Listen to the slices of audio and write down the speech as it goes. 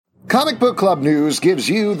Comic Book Club News gives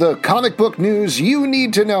you the comic book news you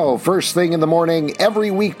need to know first thing in the morning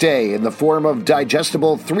every weekday in the form of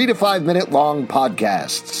digestible 3 to 5 minute long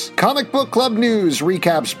podcasts. Comic Book Club News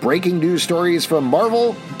recaps breaking news stories from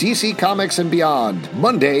Marvel, DC Comics, and beyond,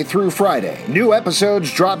 Monday through Friday. New episodes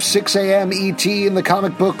drop 6 a.m. ET in the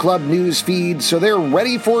Comic Book Club News feed, so they're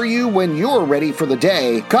ready for you when you're ready for the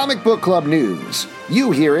day. Comic Book Club News.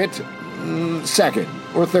 You hear it second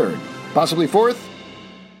or third, possibly fourth.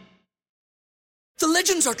 The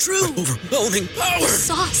legends are true. Overwhelming power! The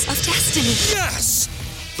sauce of destiny. Yes!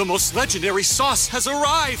 The most legendary sauce has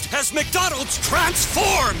arrived as McDonald's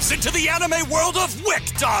transforms into the anime world of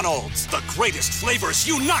WickDonald's. The greatest flavors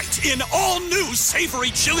unite in all-new savory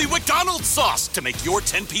chili McDonald's sauce to make your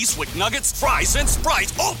 10-piece Wick Nuggets, fries, and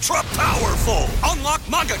Sprite ultra-powerful. Unlock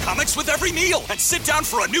manga comics with every meal and sit down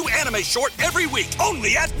for a new anime short every week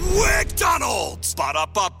only at WickDonald's.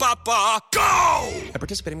 Ba-da-ba-ba-ba, go! At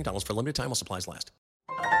participating McDonald's for a limited time while supplies last.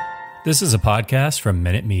 This is a podcast from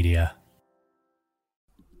Minute Media.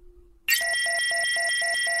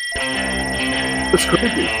 It's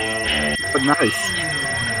creepy, but nice.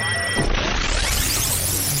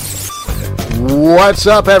 What's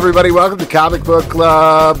up, everybody? Welcome to Comic Book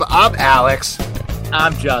Club. I'm Alex.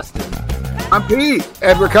 I'm Justin. I'm Pete.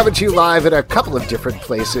 And we're coming to you live in a couple of different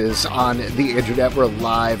places on the internet. We're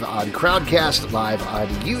live on Crowdcast, live on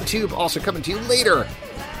YouTube, also coming to you later.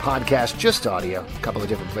 Podcast, just audio, a couple of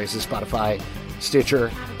different places, Spotify,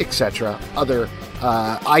 Stitcher, etc. Other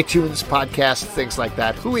iTunes podcasts, things like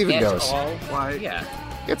that. Who even knows? Yeah.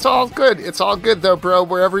 It's all good. It's all good, though, bro.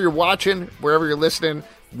 Wherever you're watching, wherever you're listening,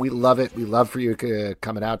 we love it. We love for you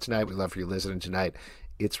coming out tonight. We love for you listening tonight.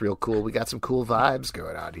 It's real cool. We got some cool vibes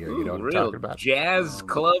going on here. You know what I'm talking about? Jazz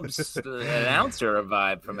club's announcer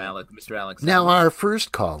vibe from Mr. Alex. Now, our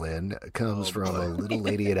first call-in comes from a little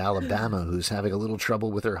lady in Alabama who's having a little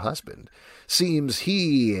trouble with her husband. Seems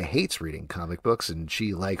he hates reading comic books and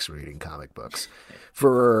she likes reading comic books.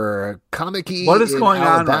 For Comic-Y What is in going on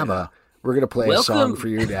Alabama, right now? We're going to play a song for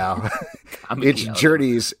you now. It's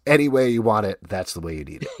Journey's Any Way You Want It, That's the Way You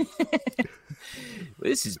Need It.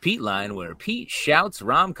 This is Pete Line, where Pete shouts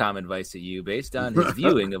rom-com advice at you based on his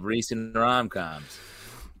viewing of recent rom-coms.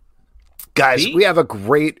 Guys, Pete? we have a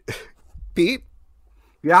great... Pete?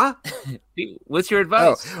 Yeah? Pete, what's your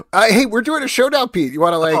advice? Hey, we're doing a show now, Pete. You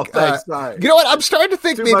want to thanks, sorry. You know what? I'm starting to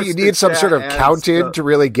think Too maybe much you to need some sort of chat and count-in stuff. to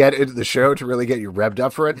really get into the show, to really get you revved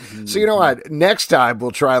up for it. So you know what? Next time we'll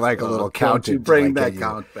try like a little count-in. Bring to, that get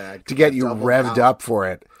count you, back. to get you Double revved count. up for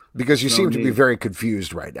it. Because you seem to be need. very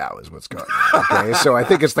confused right now is what's going on. Okay, so I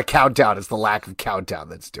think it's the countdown. It's the lack of countdown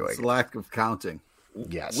that's doing It's it. lack of counting.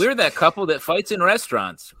 Yes. We're that couple that fights in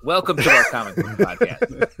restaurants. Welcome to our comic book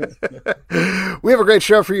podcast. We have a great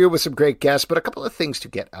show for you with some great guests, but a couple of things to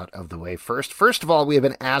get out of the way first. First of all, we have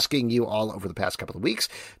been asking you all over the past couple of weeks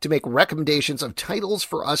to make recommendations of titles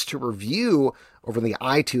for us to review over in the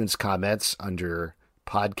iTunes comments under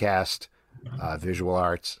podcast, visual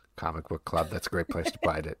arts, Comic Book Club. That's a great place to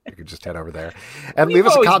find it. You can just head over there and leave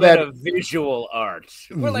us a comment. Been a visual art.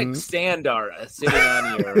 We're like sand art sitting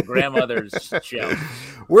on your grandmother's shelf.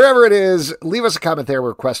 Wherever it is, leave us a comment there. We're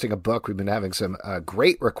requesting a book. We've been having some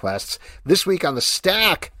great requests. This week on the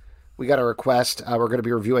stack, we got a request. We're going to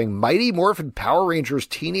be reviewing Mighty Morphin Power Rangers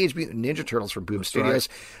Teenage Mutant Ninja Turtles from Boom Studios.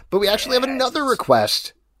 Right. But we actually have another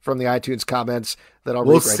request from the iTunes comments that I'll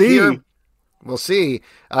read right here. We'll see.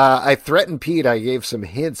 I threatened Pete. I gave some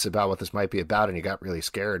hints about what this might be about, and he got really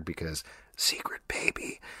scared because secret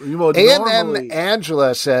baby. A&M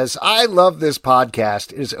Angela says, I love this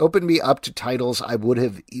podcast. It has opened me up to titles I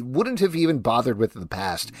wouldn't have even bothered with in the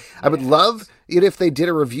past. I would love it if they did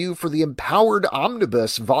a review for the Empowered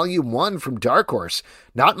Omnibus Volume 1 from Dark Horse.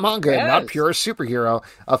 Not manga, not pure superhero.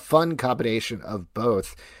 A fun combination of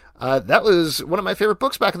both. That was one of my favorite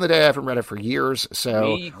books back in the day. I haven't read it for years.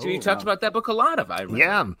 So we talked about that book a lot.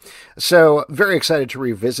 Yeah. So very excited to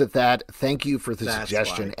revisit that. Thank you for the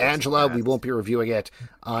suggestion, Angela. We won't be reviewing it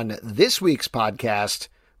on this week's podcast,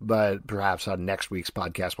 but perhaps on next week's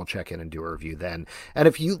podcast, we'll check in and do a review then. And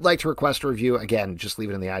if you'd like to request a review, again, just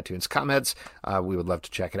leave it in the iTunes comments. We would love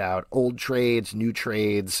to check it out. Old trades, new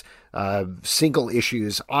trades, single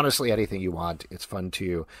issues, honestly, anything you want. It's fun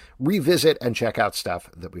to revisit and check out stuff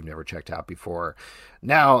that we've never checked out before.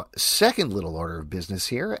 Now, second little order of business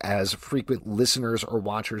here, as frequent listeners or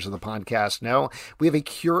watchers of the podcast know, we have a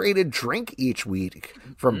curated drink each week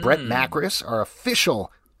from Brett Macris, our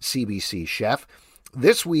official CBC chef.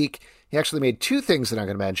 This week, he actually made two things that I'm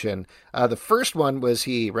going to mention. The first one was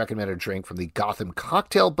he recommended a drink from the Gotham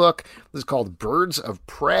Cocktail book. This is called Birds of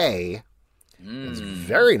Prey. It's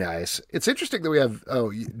very nice. It's interesting that we have.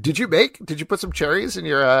 Oh, did you put some cherries in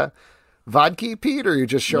your vodka, Pete, or are you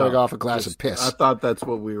just showing off a glass of piss? I thought that's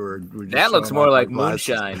what we were just that looks showing more off like our glasses.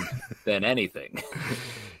 moonshine than anything.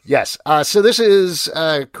 Yes. So this is,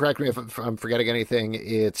 correct me if I'm forgetting anything.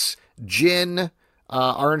 It's gin,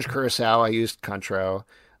 orange curacao. I used Cointreau.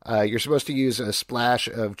 You're supposed to use a splash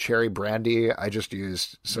of cherry brandy. I just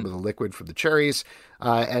used some of the liquid from the cherries,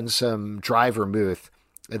 and some dry vermouth.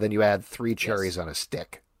 And then you add 3 cherries on a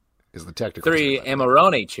stick is the technical 3 term.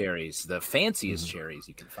 Amarone cherries, the fanciest cherries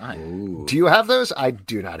you can find. Ooh. Do you have those? I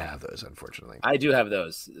do not have those, unfortunately. I do have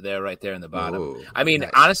those. They're right there in the bottom. Ooh, I mean,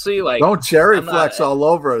 nice. honestly, like Don't cherry I'm flex not- all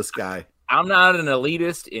over us, guy. I'm not an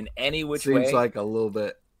elitist in any which Seems way. like a little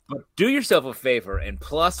bit. But do yourself a favor and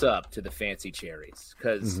plus up to the fancy cherries,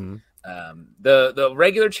 because Mm-hmm. the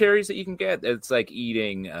regular cherries that you can get, it's like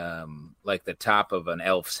eating like the top of an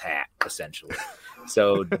elf's hat, essentially.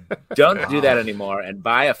 So don't do that anymore and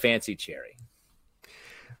buy a fancy cherry.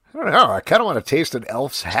 I don't know. I kind of want to taste an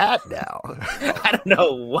elf's hat now. I don't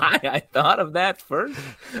know why I thought of that first,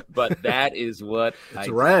 but that is what It's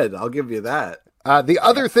red. I'll give you that. The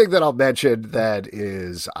other thing that I'll mention that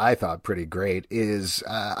is, I thought, pretty great is,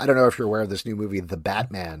 I don't know if you're aware of this new movie, The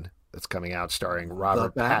Batman, that's coming out starring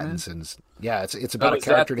Robert Batman? Pattinson. Yeah, it's about a is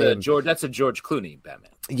character that the named... That's a George Clooney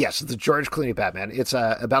Batman. Yes, it's the George Clooney Batman. It's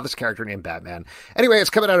about this character named Batman. Anyway, it's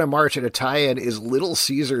coming out in March, and a tie-in is Little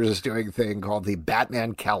Caesars is doing a thing called the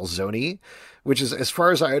Batman Calzone, which is, as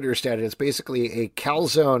far as I understand it, it's basically a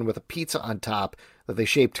calzone with a pizza on top that they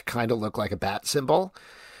shaped to kind of look like a bat symbol.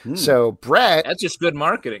 So, Brett... That's just good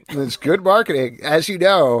marketing. It's good marketing. As you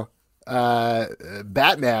know,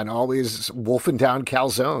 Batman always wolfing down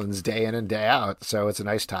calzones day in and day out, so it's a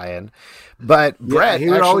nice tie-in. But Brett, he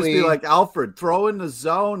would actually, always be like, Alfred, throw in the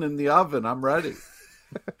zone in the oven. I'm ready.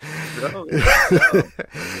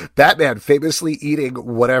 Batman famously eating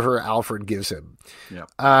whatever Alfred gives him. Yeah.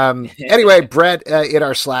 Anyway, Brett, in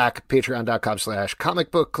our Slack,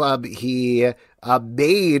 patreon.com/comicbookclub, he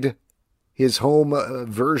made his home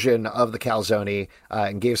version of the calzone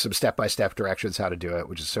and gave some step-by-step directions how to do it,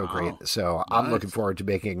 which is so great. So I'm looking forward to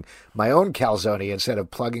making my own calzone instead of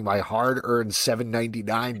plugging my hard-earned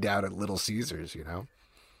 $7.99 down at Little Caesars, you know?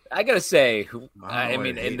 I gotta say, I I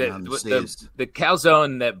mean, and hate on the the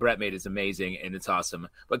calzone that Brett made is amazing and it's awesome.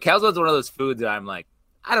 But calzone's one of those foods that I'm like,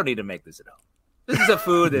 I don't need to make this at home. This is a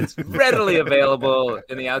food that's readily available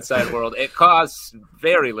in the outside world. It costs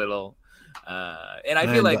very little, and I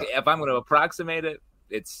feel like if I'm going to approximate it,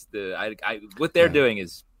 it's what they're doing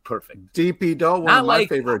is perfect. DP Dough, one Not of my like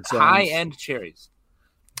favorite zones. high-end cherries.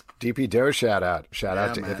 DP Dough shout out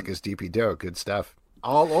to man. Ithaca's DP Dough. Good stuff.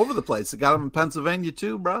 All over the place. They got them in Pennsylvania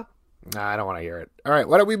too, bro. Nah, I don't want to hear it. All right,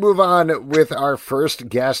 why don't we move on with our first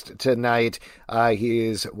guest tonight? He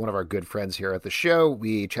is one of our good friends here at the show.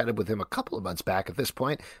 We chatted with him a couple of months back at this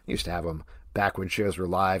point. We used to have him back when shows were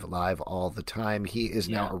live all the time. He is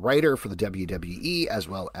now a writer for the WWE as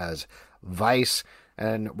well as Vice,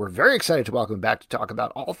 and we're very excited to welcome him back to talk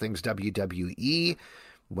about all things WWE.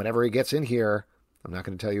 Whenever he gets in here, I'm not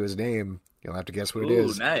going to tell you his name. You'll have to guess what it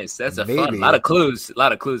is. Nice. That's a Maybe. fun. A lot of clues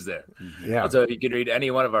there. Yeah. Also, if you could read any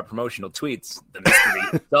one of our promotional tweets, the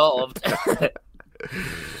mystery solved.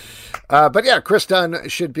 But yeah, Chris Dunn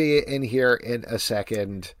should be in here in a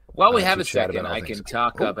second. While we have to a chat second, about all I things. can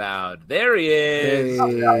talk about. There he is.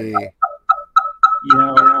 Hey.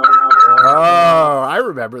 Oh, I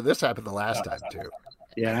remember this happened the last time too.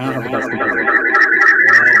 Nice.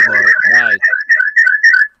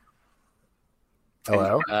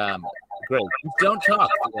 Hello. Great. Don't talk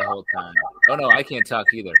the whole time. Oh no, I can't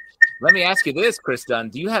talk either. Let me ask you this, Chris Dunn.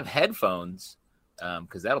 Do you have headphones?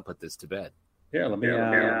 Because that'll put this to bed. Yeah, let me.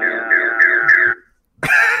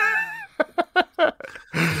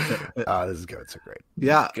 Oh, this is going so great.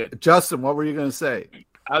 Yeah. Good. Justin, what were you going to say?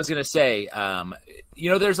 I was going to say,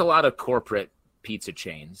 there's a lot of corporate pizza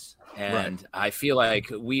chains, and I feel like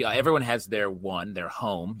everyone has their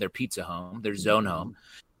home, their pizza home, their zone home.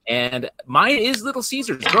 And mine is Little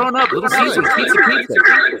Caesars. Growing up, Little Caesars, pizza.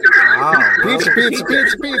 Wow. Pizza.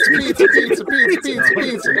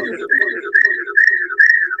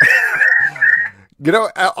 You know,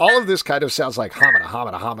 all of this kind of sounds like homina.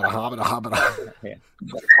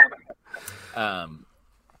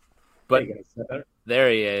 But there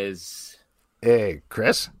he is. Hey,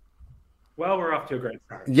 Chris. Well, we're off to a great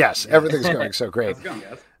start. Yes, everything's going so great. How's it going,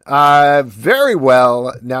 guys? Very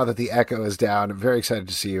well. Now that the echo is down, I'm very excited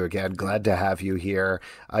to see you again. Glad to have you here.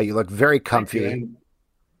 You look very comfy. And,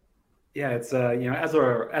 yeah, it's as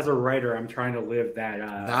a writer, I'm trying to live that.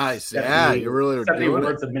 Nice. 70, Yeah, you really are 70 doing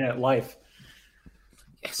words a minute life.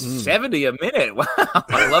 70 a minute. Wow,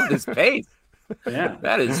 I love this pace. Yeah,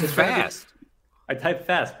 That is fast. I type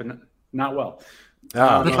fast, but not well.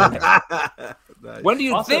 Nice. When do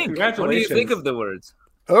you Also, think? When do you congratulations. think of the words?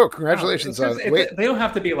 Oh, congratulations It's on just- wait. They don't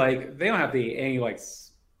have to be like. They don't have to be any like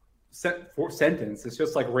sentence. It's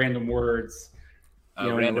just like random words. You know,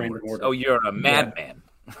 in a Random random words. order. Oh, you're a madman.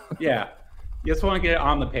 Yeah, you just want to get it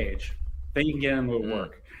on the page. Then you can get in with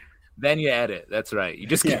work. Then you edit. That's right. You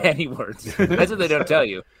just get Yeah. any words. That's what they don't tell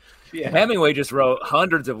you. Yeah, Hemingway just wrote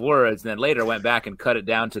hundreds of words and then later went back and cut it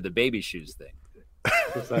down to the baby shoes thing.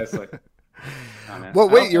 precisely. Oh, man. Well,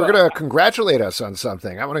 wait, Also, you're going to congratulate us on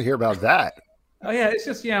something. I want to hear about that. Oh yeah, it's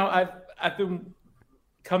just I've been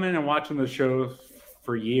coming and watching the show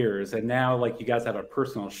for years, and now like you guys have a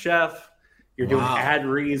personal chef. You're doing ad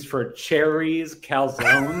reads for Cherries,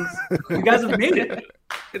 calzones. You guys have made it.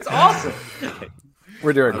 It's awesome.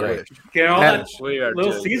 We're doing great. Get all And that we are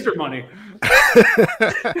Little doing Caesar money.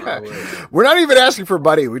 We're not even asking for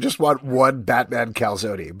money. We just want one Batman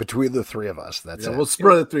calzone between the three of us. That's Yeah, it. we'll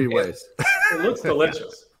spread it 3 ways. It looks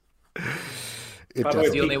delicious. It By the way,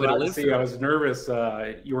 does. the only Pete, way to glad live see through you. I it. was nervous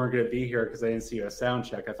you weren't going to be here because I didn't see you at sound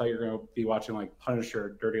check. I thought you were going to be watching like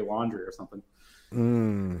Punisher, Dirty Laundry, or something.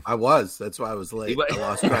 I was. That's why I was late. You- I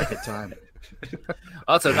lost track of time.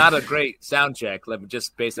 Also, not a great sound check.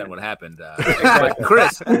 Just based on what happened. But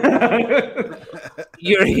Chris,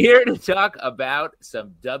 you're here to talk about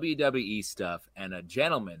some WWE stuff and a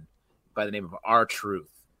gentleman by the name of R-Truth.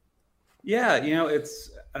 Yeah,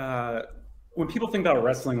 it's when people think about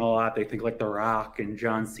wrestling a lot, they think like The Rock and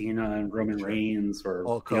John Cena and Roman Reigns or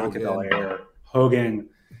Hulk Bianca Hogan. Belair, Hogan,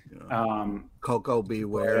 Coco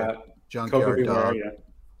Beware, yeah, Junkyard Coco Beware, Dog.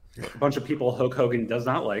 yeah. A bunch of people Hulk Hogan does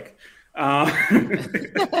not like.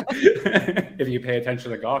 If you pay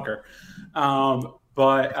attention to Gawker.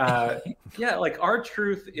 Yeah, like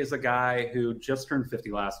R-Truth is a guy who just turned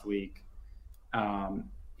 50 last week.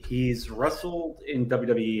 He's wrestled in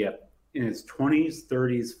WWE in his 20s,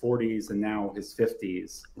 30s, 40s, and now his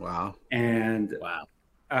 50s. Wow. And Wow.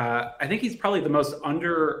 I think he's probably the most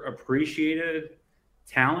underappreciated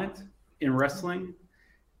talent in wrestling.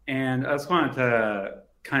 And I just wanted to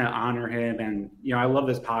kind of honor him. And, I love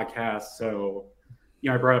this podcast. So,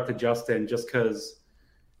 I brought up to Justin just because,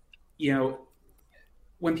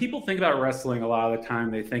 when people think about wrestling, a lot of the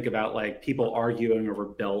time they think about like people arguing over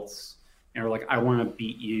belts and are like, I want to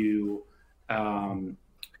beat you.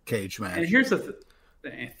 Cage match. And here's the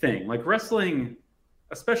thing, like wrestling,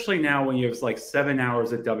 especially now when you have like 7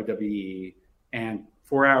 hours of WWE and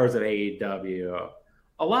 4 hours of AEW,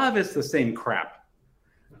 a lot of it's the same crap.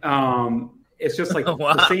 It's just like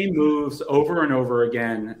Wow. the same moves over and over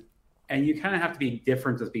again. And you kind of have to be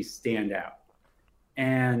different to be stand out.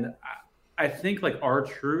 And I think like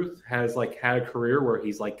R-Truth has like had a career where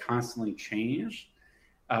he's like constantly changed.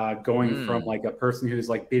 Going from like a person who's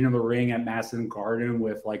like been in the ring at Madison Garden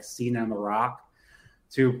with like Cena and The Rock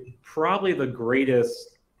to probably the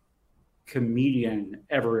greatest comedian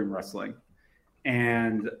ever in wrestling.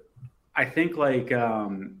 And I think like,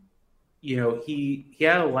 he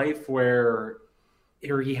had a life where,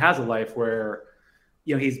 or he has a life where,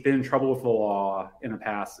 he's been in trouble with the law in the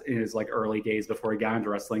past in his like early days before he got into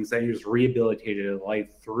wrestling. So he was rehabilitated his life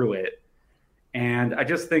through it. And I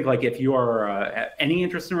just think like if you are any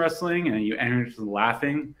interest in wrestling and you're interested in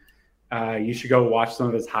laughing, you should go watch some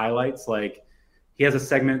of his highlights. Like he has a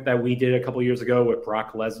segment that we did a couple years ago with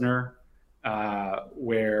Brock Lesnar,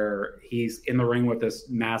 where he's in the ring with this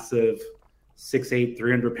massive 6'8",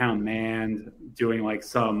 300-pound man doing like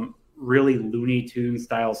some really Looney Tunes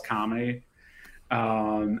styles comedy.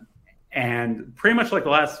 And pretty much like the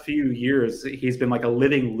last few years, he's been like a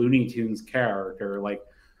living Looney Tunes character, like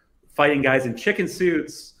fighting guys in chicken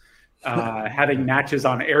suits, having matches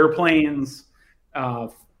on airplanes,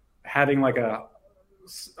 having like a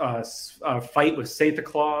fight with Santa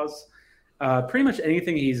Claus, pretty much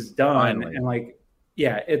anything he's done. Finally. And like,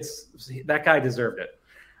 yeah, that guy deserved it.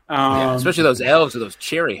 Yeah, especially those elves with those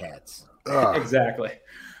cherry hats. Exactly.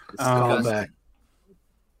 Come back.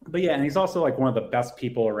 But yeah, and he's also like one of the best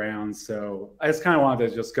people around. So I just kind of wanted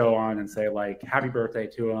to just go on and say like happy birthday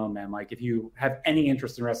to him. And like if you have any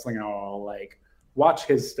interest in wrestling at all, like watch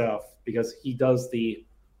his stuff because he does the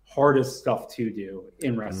hardest stuff to do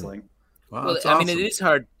in wrestling. Wow, Well, that's I mean, awesome. it is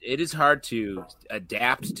hard. It is hard to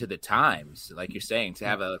adapt to the times, like you're saying, to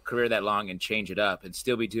have a career that long and change it up and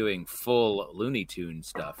still be doing full Looney Tune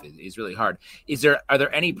stuff is really hard. Are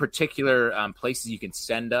there any particular places you can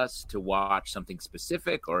send us to watch something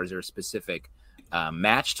specific, or is there a specific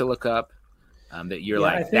match to look up that you're Yeah,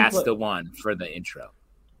 I like, think that's what- the one for the intro?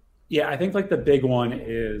 Yeah, I think like the big one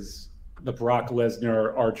is the Brock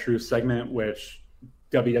Lesnar R-Truth segment, which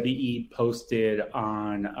WWE posted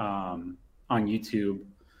on on YouTube.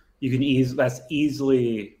 You can that's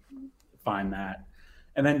easily find that.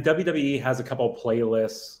 And then WWE has a couple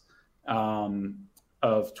playlists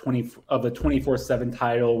of the 24/7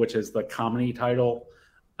 title, which is the comedy title,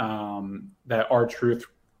 that R-Truth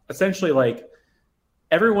essentially, like,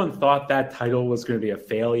 everyone thought that title was going to be a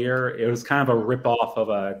failure. It was kind of a ripoff of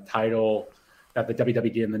a title that the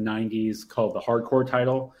WWE did in the 90s called the Hardcore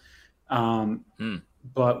title.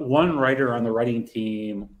 But one writer on the writing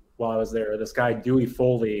team while I was there, this guy Dewey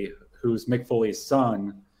Foley, who's Mick Foley's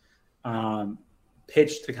son,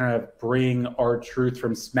 pitched to kind of bring R-Truth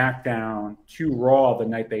from SmackDown to Raw the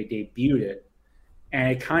night they debuted it.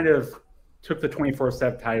 And it kind of took the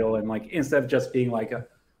 24/7 title, and, like, instead of just being like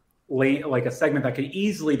a segment that could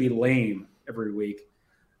easily be lame every week,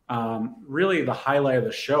 really the highlight of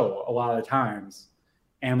the show a lot of the times.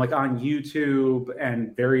 And, like, on YouTube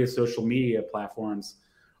and various social media platforms,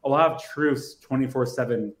 a lot of Truth's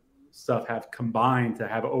 24/7 stuff have combined to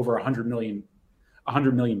have over 100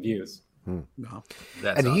 million views. Wow.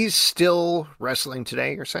 That's And awesome. he's still wrestling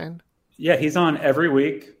today, you're saying? Yeah, he's on every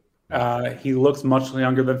week. He looks much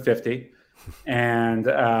younger than 50. And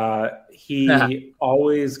he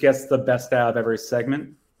always gets the best out of every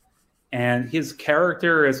segment. And his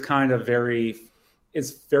character is kind of very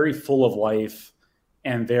full of life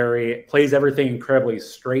and plays everything incredibly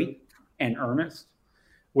straight and earnest,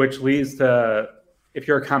 which leads to, if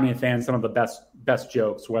you're a comedy fan, some of the best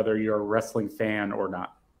jokes, whether you're a wrestling fan or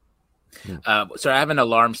not. So I have an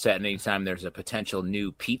alarm set anytime there's a potential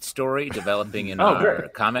new Pete story developing in our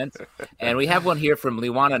great. comments. And we have one here from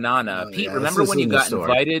Liwana Nana. Pete, yeah, remember this when you isn't a got story.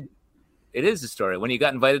 invited? It is a story. When you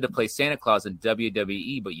got invited to play Santa Claus in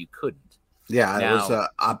WWE, but you couldn't. Yeah, it Now- was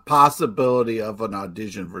a possibility of an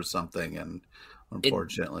audition for something, and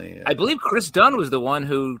unfortunately, I believe Chris Dunn was the one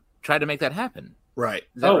who tried to make that happen. right.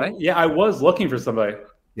 Is that right? Yeah, I was looking for somebody.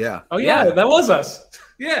 Yeah. Oh, yeah, Yeah. that was us.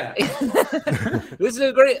 Yeah. This is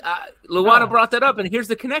a great. Luana brought that up, and here's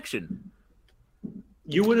the connection.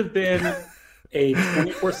 You would have been a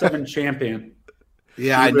 24/7 champion.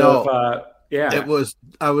 Yeah, I You would know. have, yeah.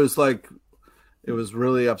 It was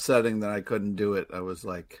really upsetting that I couldn't do it. I was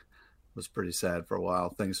pretty sad for a while.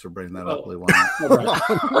 Thanks for bringing that up, Liwana. All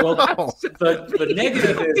right. Well, the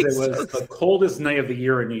negative is it was the coldest night of the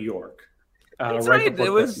year in New York. That's right right. before It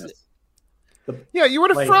was- Christmas. Yeah, you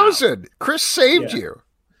would have Like- frozen. Chris saved Yeah. you.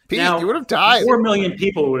 Pete, Now, you would have died. 4 million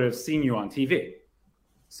people would have seen you on TV.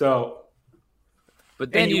 So,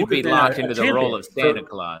 But then And you you'd be would've been locked a into the champion. role of Santa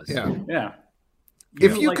Claus. Yeah. yeah.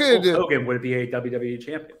 If you like could, Hulk Hogan would be a WWE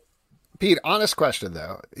champion. Pete, honest question,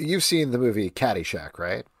 though. You've seen the movie Caddyshack,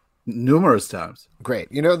 right? Numerous times.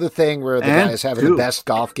 Great. You know the thing where the And guy's having two. the best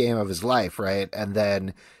golf game of his life, right? And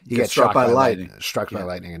then he gets struck shot by by lightning. struck by Yeah.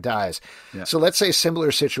 lightning and dies. Yeah. So let's say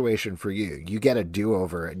similar situation for you. You get a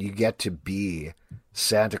do-over and you get to be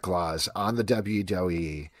Santa Claus on the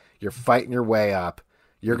WWE. You're fighting your way up.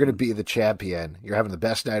 You're going to be the champion. You're having the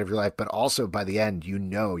best night of your life, but also by the end, you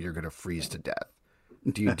know you're going to freeze to death.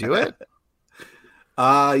 Do you do it?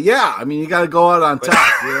 Yeah. I mean, you got to go out on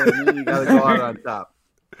top. You know what I mean? You got to go out on top.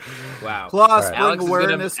 Wow. Plus, Right. bring Alex is gonna-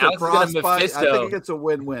 awareness to Alex is gonna frostbite. I Mephisto. think it's a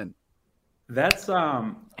win-win. That's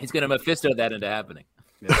He's going to Mephisto that into happening.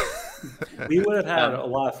 we would have had a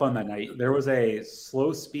lot of fun that night. There was a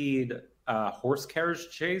slow speed horse carriage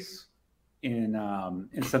chase in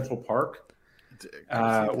Central Park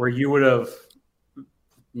where you would have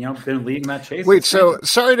been leading that chase. Wait, so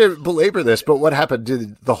sorry to belabor this, but what happened?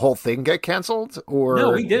 Did the whole thing get canceled? Or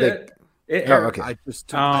no, we did they- it. It Oh, aired. okay. I just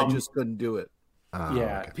couldn't do it. Oh,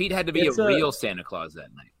 Yeah. okay. Pete had to be It's a a- real Santa Claus that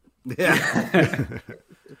night. Yeah.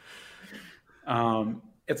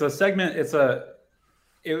 It's a segment.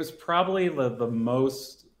 It was probably the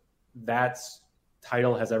most that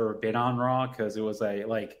title has ever been on Raw, because it was a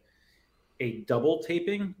double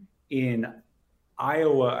taping in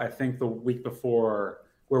Iowa, I think the week before,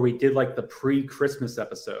 where we did like the pre-Christmas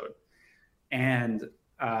episode, and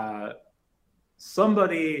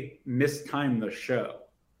somebody mistimed the show.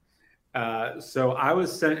 So I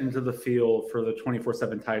was sent into the field for the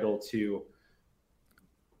 24/7 title to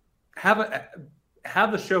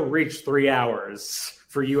have the show reach 3 hours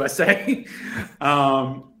for USA.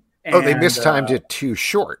 They mistimed it too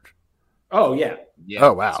short. Oh yeah, Yeah.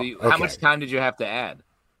 Oh, wow. So how Okay. much time did you have to add?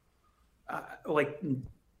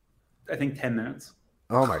 I think 10 minutes.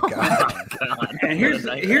 Oh my god. And here's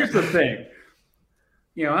the thing.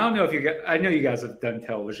 I don't know if you guys, I know you guys have done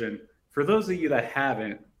television. For those of you that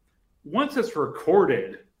haven't, once it's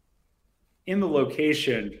recorded in the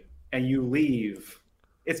location and you leave,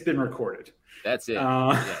 it's been recorded. That's it.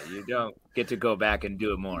 Yeah, you don't get to go back and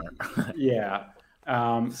do it more. Yeah.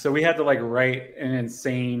 So we had to like write an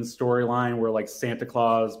insane storyline where like Santa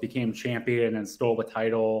Claus became champion and stole the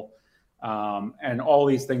title, and all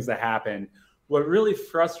these things that happened. What really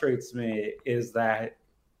frustrates me is that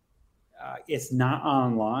it's not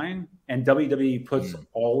online, and WWE puts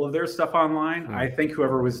all of their stuff online. I think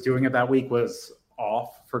whoever was doing it that week was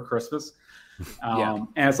off for Christmas. And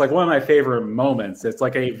it's like one of my favorite moments. It's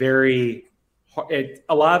like a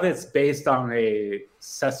lot of it's based on a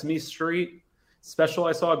Sesame Street special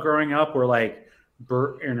I saw growing up, where like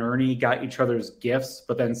Bert and Ernie got each other's gifts,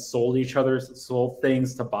 but then sold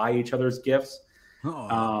things to buy each other's gifts.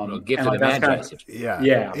 Gift of the Magi.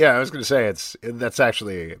 Yeah. I was going to say that's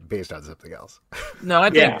actually based on something else. No,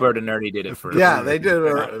 I think Bert and Ernie did it first. Yeah, they did.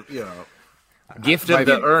 Gift of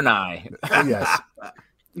the Ernie. Yes.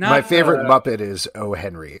 My favorite Muppet is O.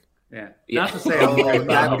 Henry. Yeah. Not to say I'm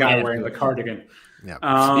that guy wearing the cardigan.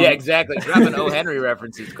 Yeah. Exactly. Drop an O. Henry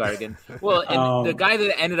references, cardigan. Well, and the guy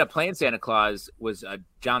that ended up playing Santa Claus was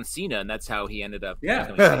John Cena, and that's how he ended up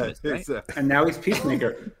becoming famous, right? And now he's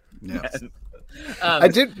Peacemaker. Yes. I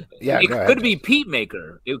did. Yeah, it could be Pete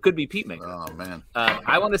Maker. It could be Pete Maker. Oh man.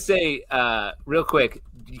 I want to say real quick,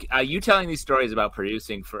 you telling these stories about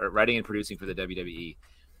writing and producing for the WWE,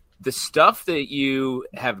 the stuff that you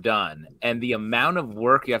have done and the amount of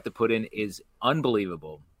work you have to put in is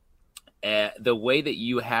unbelievable. The way that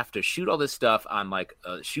you have to shoot all this stuff on like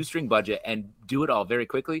a shoestring budget and do it all very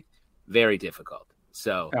quickly, very difficult.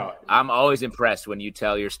 So I'm always impressed when you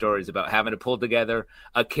tell your stories about having to pull together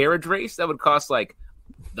a carriage race that would cost like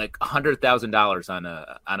 $100,000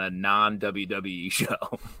 on a non-WWE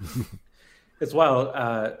show. As well.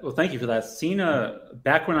 Well, thank you for that. Cena,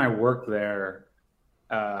 back when I worked there,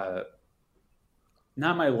 not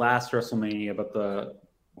my last WrestleMania, but the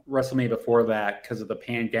WrestleMania before that, because of the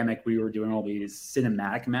pandemic, we were doing all these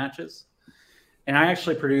cinematic matches. And I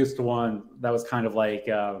actually produced one that was kind of like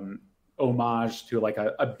homage to like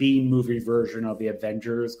a B movie version of the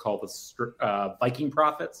Avengers called the Viking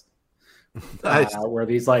Prophets, where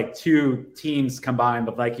these like two teams combine,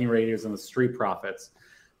 the Viking Raiders and the Street Profits.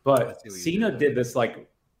 But Cena did this like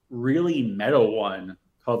really metal one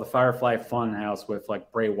called the Firefly Funhouse with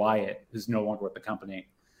like Bray Wyatt, who's no longer with the company.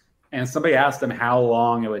 And somebody asked him how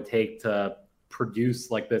long it would take to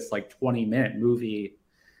produce like this like 20-minute movie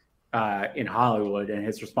in Hollywood, and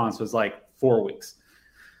his response was like 4 weeks.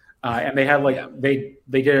 And they had they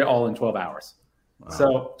did it all in 12 hours. Wow.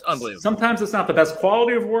 So unbelievable. Sometimes it's not the best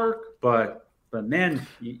quality of work, but man,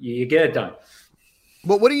 you get it done.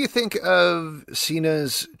 Well, what do you think of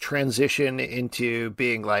Cena's transition into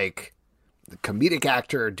being like the comedic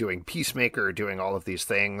actor, doing Peacemaker, doing all of these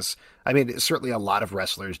things? I mean, certainly a lot of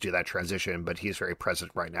wrestlers do that transition, but he's very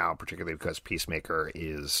present right now, particularly because Peacemaker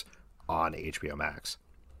is on HBO Max.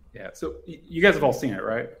 Yeah. So you guys have all seen it,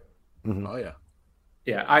 right? Mm-hmm. Oh yeah.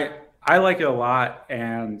 Yeah. I like it a lot.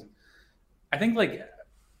 And I think like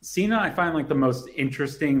Cena, I find like the most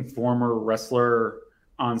interesting former wrestler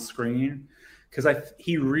on screen, because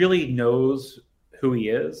he really knows who he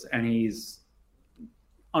is, and he's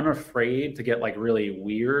unafraid to get like really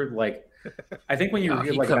weird. Like I think when you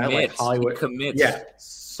read like about like Hollywood,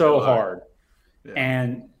 so hard. Yeah.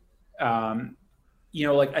 And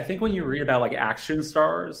like I think when you read about like action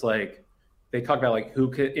stars, like they talk about like who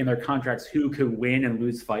could in their contracts who could win and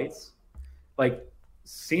lose fights. Like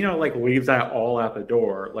Cena like leaves that all out the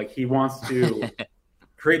door. Like he wants to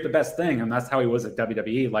create the best thing, and that's how he was at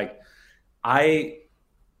WWE. Like I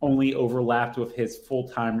only overlapped with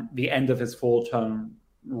the end of his full-time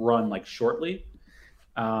run like shortly.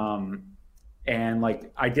 And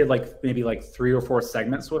like I did like maybe like 3 or 4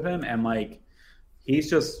 segments with him, and like he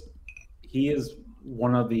is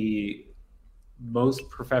one of the most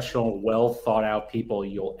professional, well thought out people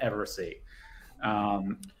you'll ever see.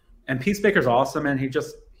 And Peacemaker's awesome, and he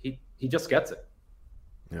just gets it.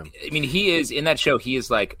 Yeah. I mean, he is in that show. He is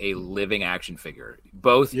like a living action figure,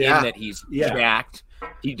 both in that he's jacked.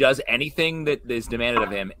 He does anything that is demanded of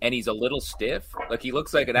him, and he's a little stiff. Like he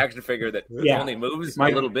looks like an action figure that only moves a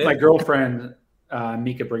little bit. My girlfriend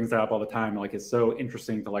Mika brings that up all the time. Like it's so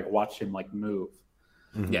interesting to like watch him like move.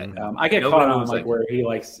 Mm-hmm. Yeah, I get caught on like where he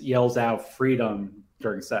like yells out freedom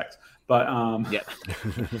during sex, but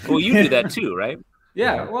well, you do that too, right?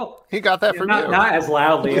 Yeah, well, he got that from you. Not as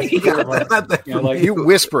loudly. As he got that you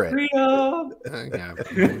whisper it.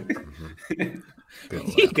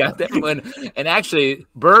 He got that one, and actually,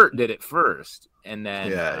 Bert did it first, and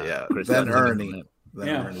then Chris then Ernie.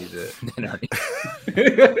 Ernie did.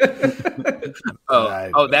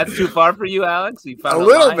 Oh, that's too far for you, Alex. You found a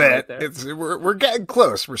little bit. Right we're getting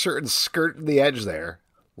close. We're skirting the edge there,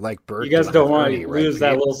 like Bert. You guys don't want to lose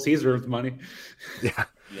that Little Caesars money. Yeah.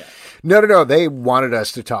 No. They wanted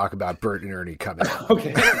us to talk about Bert and Ernie coming out.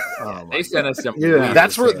 Okay. Oh, They sent us some.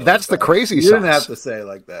 That's the crazy You sauce. didn't have to say it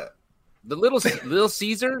like that. The little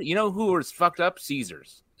Caesar. You know who was fucked up?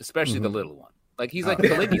 Caesars, especially the little one. Like he's like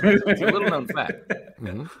Caligula. It's a little known fact.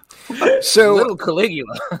 So Little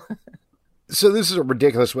Caligula. So this is a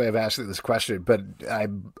ridiculous way of asking this question, but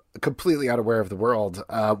I'm completely unaware of the world.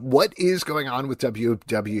 What is going on with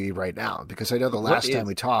WWE right now? Because I know the last time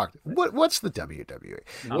we talked, what's the WWE?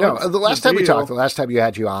 The last time we talked, the last time you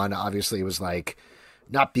had you on, obviously it was like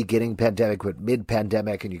not beginning pandemic, but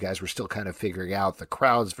mid-pandemic, and you guys were still kind of figuring out the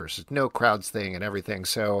crowds versus no crowds thing and everything.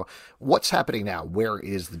 So what's happening now? Where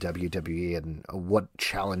is the WWE, and what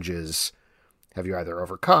challenges have you either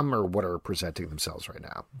overcome or what are presenting themselves right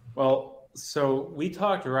now? Well, so we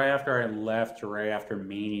talked right after I left, right after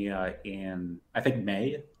Mania in, I think,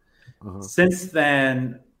 May. Since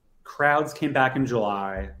then, crowds came back in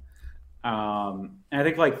July. And I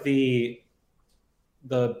think like the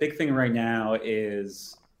big thing right now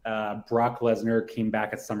is Brock Lesnar came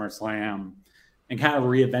back at SummerSlam and kind of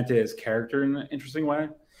reinvented his character in an interesting way.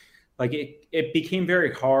 Like it became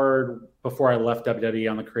very hard before I left WWE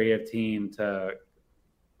on the creative team to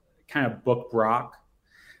kind of book Brock.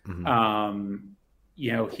 He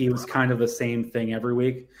was kind of the same thing every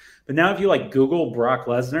week. But now if you like Google Brock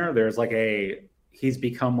Lesnar, there's like he's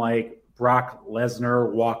become like Brock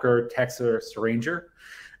Lesnar Walker Texas Ranger.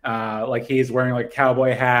 Like he's wearing like a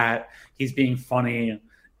cowboy hat. He's being funny.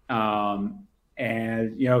 And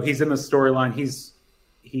he's in the storyline.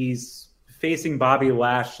 He's facing Bobby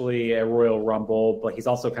Lashley at Royal Rumble, but he's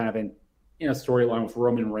also kind of in a storyline with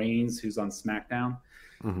Roman Reigns, who's on SmackDown.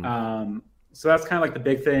 So that's kind of like the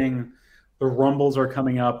big thing. The Rumbles are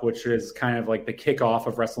coming up, which is kind of like the kickoff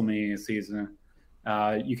of WrestleMania season.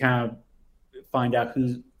 You kind of find out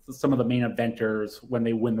who's some of the main eventers when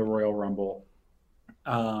they win the Royal Rumble.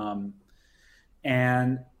 And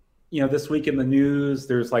this week in the news,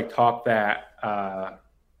 there's like talk that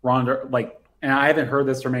Ronda, like, and I haven't heard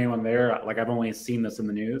this from anyone there. Like I've only seen this in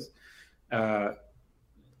the news.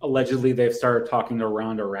 Allegedly, they've started talking to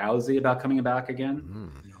Ronda Rousey about coming back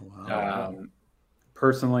again.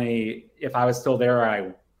 Personally, if I was still there,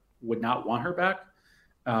 I would not want her back.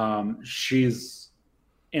 She's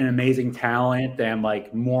an amazing talent and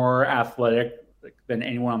like more athletic than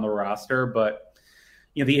anyone on the roster. But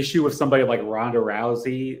the issue with somebody like Ronda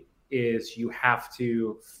Rousey is you have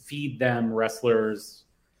to feed them wrestlers.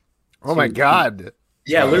 Oh my God!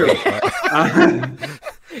 Yeah, literally.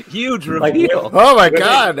 Huge reveal. Oh my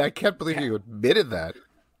God! I can't believe you admitted that.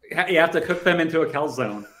 You have to cook them into a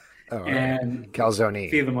calzone. And calzone.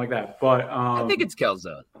 Feed them like that. But I think it's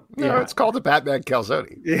calzone. No, it's called a Batman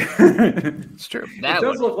calzone. Yeah. It's true. It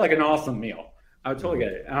does look like an awesome meal. I would totally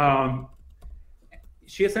get it.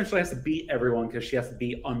 She essentially has to beat everyone because she has to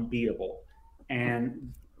be unbeatable.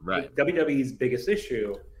 And WWE's biggest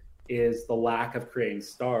issue is the lack of creating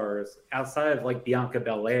stars. Outside of like Bianca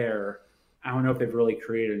Belair, I don't know if they've really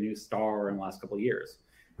created a new star in the last couple of years.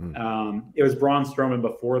 It was Braun Strowman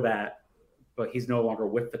before that, but he's no longer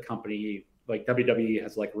with the company. Like WWE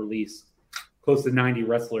has like released close to 90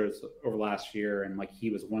 wrestlers over last year, and like he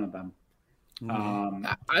was one of them.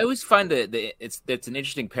 I always find that it's an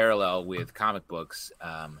interesting parallel with comic books,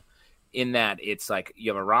 in that it's like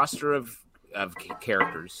you have a roster of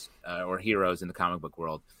characters or heroes in the comic book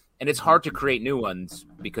world, and it's hard to create new ones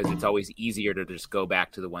because it's always easier to just go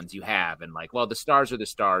back to the ones you have and like, well, the stars are the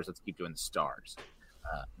stars. Let's keep doing the stars.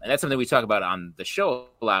 And that's something we talk about on the show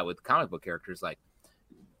a lot with comic book characters. Like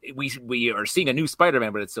we are seeing a new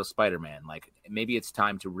Spider-Man, but it's still Spider-Man. Like maybe it's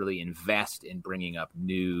time to really invest in bringing up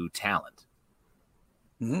new talent.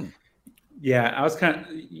 Yeah,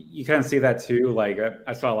 you kind of see that too. Like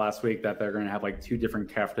I saw last week that they're going to have like two different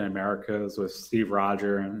Captain Americas with Steve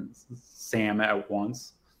Rogers and Sam at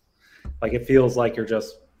once. Like it feels like you're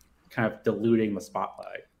just kind of diluting the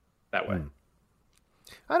spotlight that way.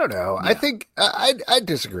 I don't know. Yeah. I think I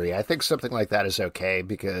disagree. I think something like that is okay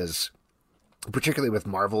because particularly with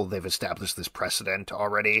Marvel, they've established this precedent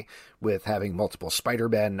already with having multiple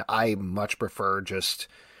Spider-Men. I much prefer just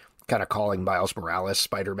kind of calling Miles Morales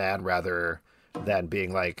Spider-Man rather than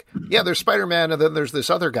being like, yeah, there's Spider-Man and then there's this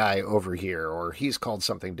other guy over here, or he's called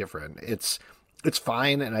something different. It's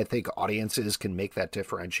fine, and I think audiences can make that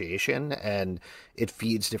differentiation, and it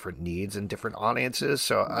feeds different needs in different audiences.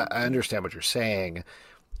 So I understand what you're saying.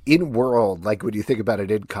 In world, like when you think about it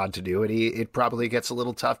in continuity, it probably gets a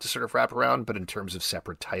little tough to sort of wrap around, but in terms of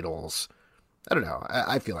separate titles, I don't know.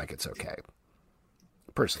 I feel like it's okay,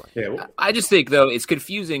 personally. Yeah. I just think, though, it's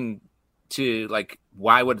confusing to like,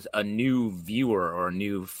 why would a new viewer or a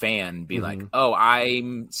new fan be like, oh, I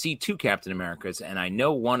see 2 Captain Americas and I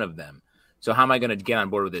know one of them. So how am I going to get on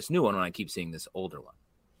board with this new one when I keep seeing this older one?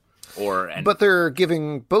 But they're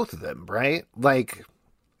giving both of them, right? Like,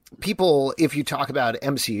 people, if you talk about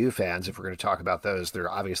MCU fans, if we're going to talk about those, they're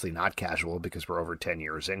obviously not casual because we're over 10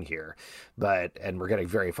 years in here. And we're getting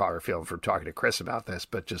very far afield from talking to Chris about this,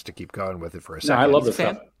 but just to keep going with it for a second. I love this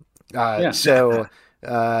stuff. So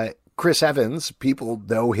Chris Evans, people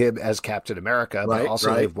know him as Captain America, but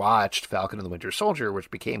also they've watched Falcon and the Winter Soldier, which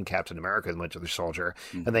became Captain America and the Winter Soldier,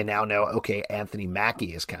 and they now know, okay, Anthony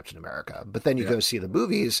Mackie is Captain America. But then you go see the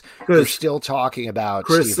movies, they're still talking about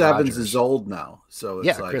Chris Steve Evans Rogers. is old now, so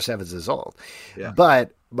it's Chris Evans is old. Yeah.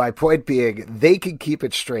 But my point being, they can keep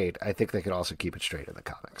it straight. I think they can also keep it straight in the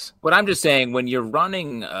comics. But I'm just saying, when you're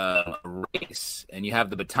running a race and you have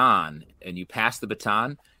the baton and you pass the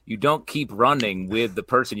baton, you don't keep running with the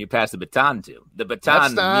person you pass the baton to. The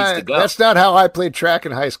baton needs to go. That's not how I played track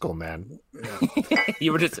in high school, man.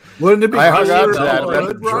 You were just... Wouldn't it be I hung on to that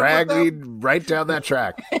that dragged me right down that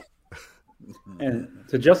track. And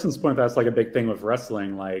to Justin's point, that's like a big thing with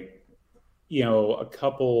wrestling. Like, you know, a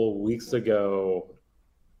couple weeks ago,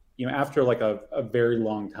 you know, after like a very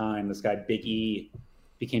long time, this guy Big E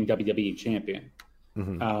became WWE champion.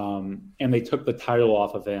 And they took the title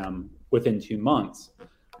off of him within 2 months.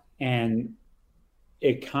 And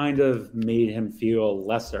it kind of made him feel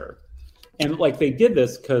lesser. And like they did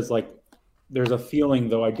this because like there's a feeling,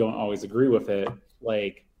 though I don't always agree with it,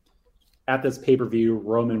 like at this pay-per-view,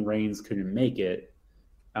 Roman Reigns couldn't make it.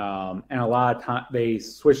 And a lot of time they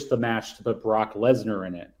switched the match to put Brock Lesnar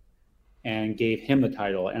in it and gave him the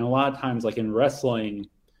title. And a lot of times, like in wrestling,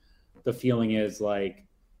 the feeling is like,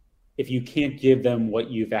 if you can't give them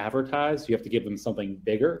what you've advertised, you have to give them something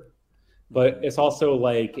bigger. But it's also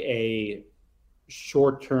like a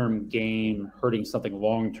short-term game hurting something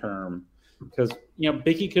long-term because, you know,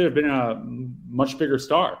 Big E could have been a much bigger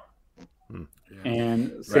star.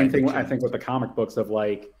 And same thing, I think, with the comic books of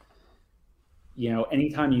like, you know,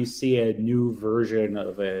 anytime you see a new version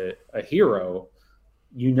of a hero,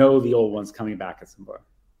 you know the old one's coming back at some point.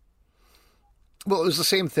 Well, it was the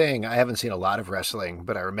same thing. I haven't seen a lot of wrestling,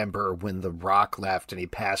 but I remember when The Rock left and he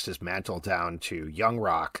passed his mantle down to Young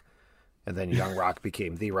Rock, and then Young Rock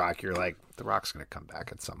became The Rock. You're like, The Rock's going to come back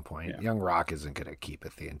at some point. Young Rock isn't going to keep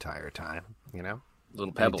it the entire time, you know?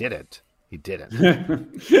 Little pebble. He didn't.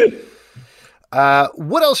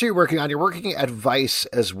 What else are you working on? You're working at Vice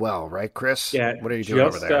as well, right, Chris? Yeah. What are you doing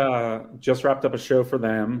over there? Just wrapped up a show for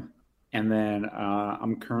them, and then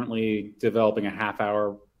I'm currently developing a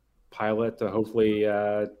half-hour pilot to hopefully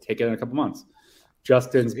take it in a couple months.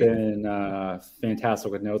 Justin's been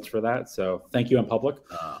fantastic with notes for that, so thank you, in public.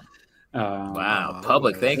 Wow,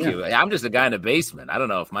 public, thank you. I'm just a guy in the basement. I don't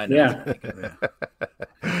know if my notes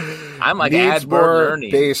I'm like Needs more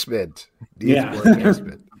basement. Needs more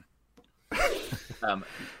basement.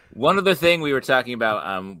 One other thing we were talking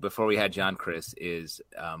about before we had John Chris is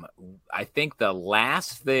I think the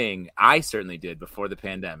last thing I certainly did before the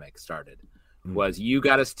pandemic started was you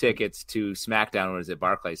got us tickets to SmackDown, was at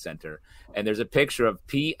Barclays Center, and there's a picture of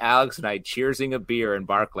Pete, Alex, and I cheersing a beer in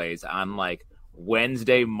Barclays on like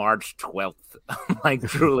Wednesday, March 12th, like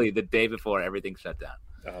truly the day before everything shut down.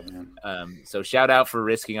 Oh, man. So shout out for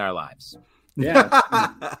risking our lives. Yeah.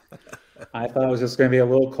 I thought it was just going to be a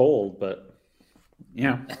little cold, but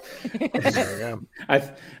yeah. I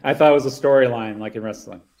thought it was a storyline like in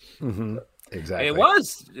wrestling. Mm-hmm. Exactly. It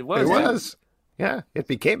was. Yeah, it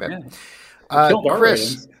became it. Yeah.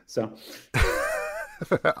 Chris, so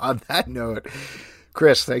on that note,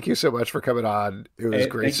 Chris, thank you so much for coming on. It was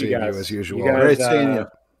great seeing you as usual. Great seeing you.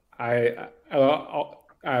 I've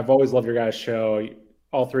always loved your guys' show.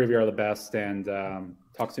 All three of you are the best, and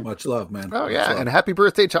talk soon. Much love, man. Oh, yeah, and happy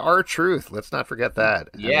birthday to R-Truth. Let's not forget that.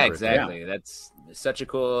 Yeah, exactly. That's such a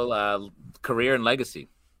cool career and legacy.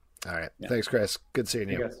 All right. Yeah. Thanks, Chris. Good seeing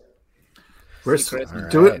you. Chris,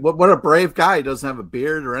 do it. What a brave guy. He doesn't have a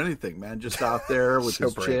beard or anything, man. Just out there with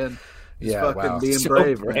his chin. Just fucking being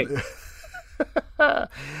brave.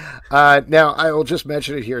 Now, I will just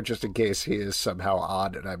mention it here just in case he is somehow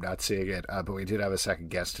on and I'm not seeing it. But we did have a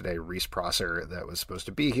second guest today, Reese Prosser, that was supposed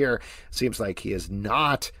to be here. Seems like he is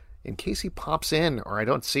not. In case he pops in or I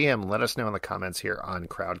don't see him, let us know in the comments here on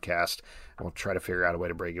Crowdcast. We'll try to figure out a way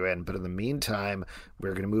to bring you in. But in the meantime,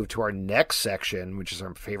 we're going to move to our next section, which is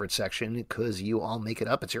our favorite section because you all make it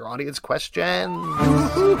up. It's your audience question.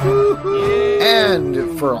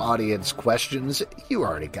 And for audience questions, you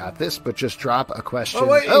already got this, but just drop a question.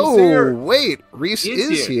 Wait, Reese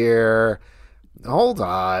is here. Hold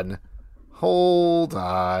on.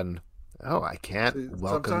 oh, I can't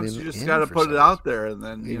welcome him. Sometimes you just got to put it out there, and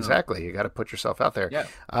then exactly, you got to put yourself out there. Yeah.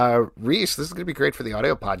 Reese, this is going to be great for the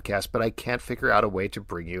audio podcast, but I can't figure out a way to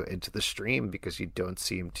bring you into the stream because you don't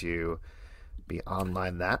seem to be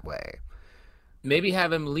online that way. Maybe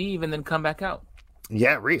have him leave and then come back out.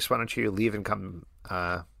 Yeah, Reese, why don't you leave and come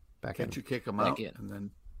back in? Can't you kick him out? And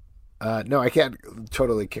then... no, I can't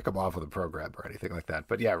totally kick him off of the program or anything like that.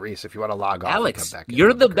 But yeah, Reese, if you want to log off, Alex, and come back in,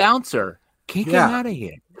 you're the bouncer. Kick him out of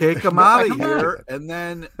here. Kick him out of here, and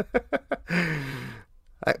then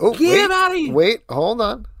get him out of here. Wait, hold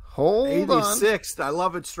on. 86th. I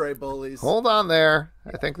love it, Stray Bullies. Hold on there.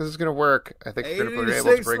 I think this is going to work. I think we're going to be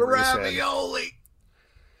able to bring Reese in.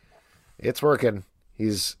 It's working.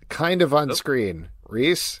 He's kind of on screen.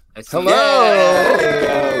 Reese, hello.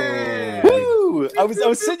 Woo! I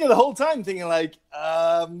was sitting here the whole time thinking like,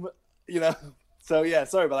 So yeah,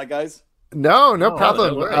 sorry about that, guys. No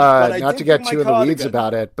problem. Not to get too in the weeds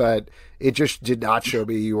about it, but it just did not show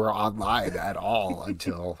me you were online at all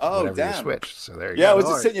until whenever you switched. So there you go. Yeah, I was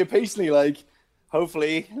just sitting here patiently, like,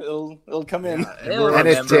 hopefully it'll come in. And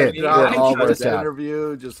it did. It all worked out.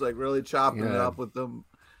 Interview, just like really chopping it up with them.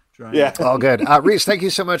 All good. Reese, thank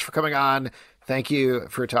you so much for coming on. Thank you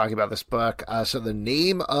for talking about this book. So the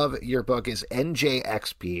name of your book is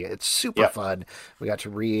NJXP. It's super fun. We got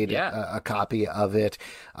to read a copy of it.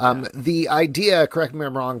 The idea, correct me if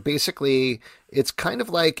I'm wrong, basically it's kind of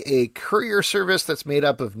like a courier service that's made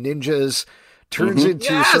up of ninjas, turns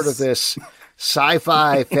into sort of this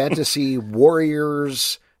sci-fi fantasy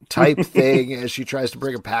warriors type thing as she tries to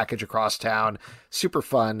bring a package across town. Super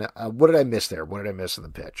fun. What did I miss there? What did I miss in the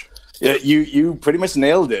pitch? Yeah, you pretty much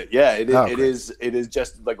nailed it. Yeah, it is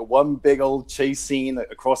just like a one big old chase scene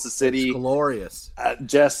across the city. It's glorious.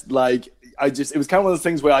 It was kind of one of those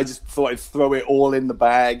things where I just thought I'd throw it all in the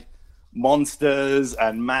bag, monsters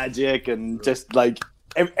and magic and just like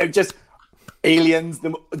just aliens,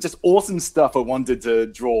 just awesome stuff I wanted to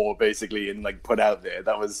draw basically and like put out there.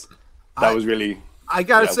 That was really. I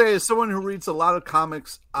gotta say, as someone who reads a lot of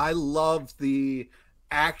comics, I love the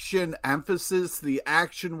action emphasis, the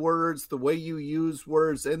action words, the way you use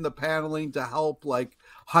words in the paneling to help like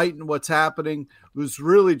heighten what's happening. It was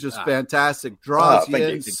really just fantastic. Draws you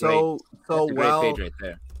in so well. Great page right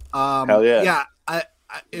there. Hell yeah. Yeah,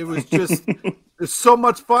 it was just it's so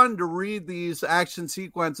much fun to read these action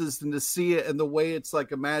sequences and to see it and the way it's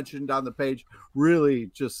like imagined on the page. Really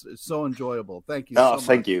just so enjoyable. Thank you so much.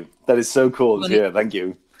 Thank you. That is so cool to hear. Thank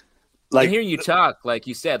you. Like hearing you talk, like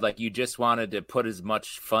you said, like you just wanted to put as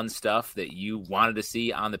much fun stuff that you wanted to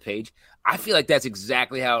see on the page. I feel like that's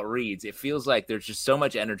exactly how it reads. It feels like there's just so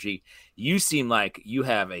much energy. You seem like you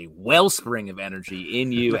have a wellspring of energy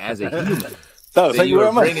in you as a human. Thank you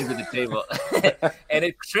very much. Bringing to the table, and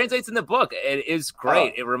it translates in the book. It is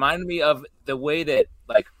great. It reminded me of the way that,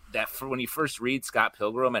 like, that for when you first read Scott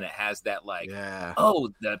Pilgrim, and it has that, like,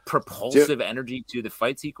 the propulsive energy to the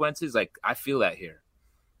fight sequences. Like, I feel that here.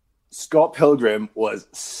 Scott Pilgrim was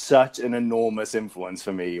such an enormous influence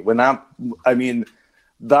for me.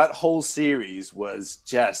 That whole series was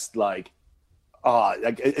just like,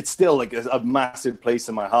 it's still like a massive place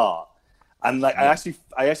in my heart. And like, I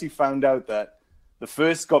actually found out that the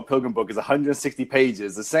first Scott Pilgrim book is 160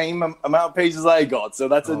 pages, the same amount of pages I got. So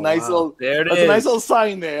that's a nice little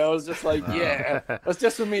sign there. I was just like, that's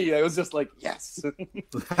just for me. I was just like, yes.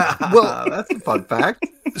 Well, that's a fun fact.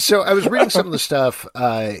 So I was reading some of the stuff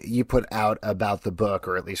you put out about the book,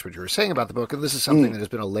 or at least what you were saying about the book. And this is something that has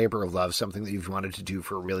been a labor of love, something that you've wanted to do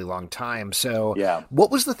for a really long time. So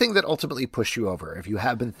what was the thing that ultimately pushed you over? If you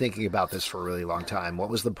have been thinking about this for a really long time,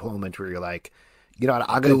 what was the moment where you're like, you know,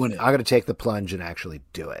 I'm going to take the plunge and actually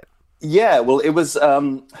do it? Yeah, well, it was.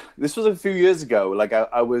 This was a few years ago. Like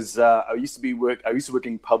I used to work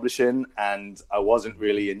in publishing, and I wasn't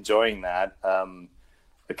really enjoying that. I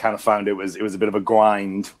kind of found it was a bit of a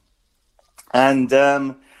grind, and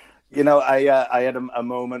I had a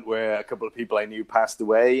moment where a couple of people I knew passed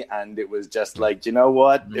away, and it was just like, you know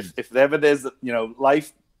what? If ever there's,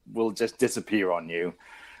 life will just disappear on you.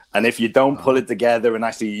 And if you don't pull it together and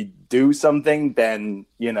actually do something, then,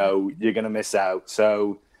 you're going to miss out.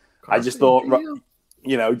 So I just thought,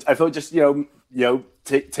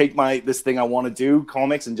 take this thing I want to do,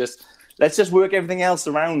 comics, and let's just work everything else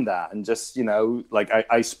around that. And just,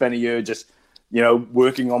 I spent a year just,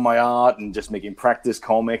 working on my art and just making practice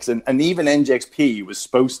comics. And even NJXP was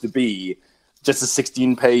supposed to be just a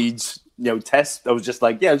 16-page, test. I was just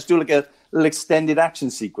like, let's do like a little extended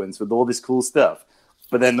action sequence with all this cool stuff.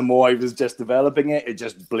 But then the more I was just developing it, it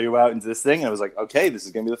just blew out into this thing. And I was like, okay, this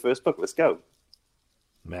is going to be the first book. Let's go.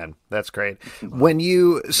 Man, that's great. When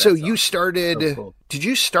you you started, So cool. did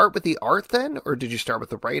you start with the art then, or did you start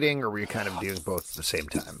with the writing, or were you kind of doing both at the same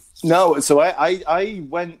time? No, so I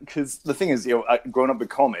went because the thing is, growing up with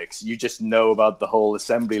comics, you just know about the whole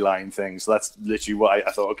assembly line thing. So that's literally what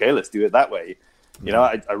I thought. Okay, let's do it that way.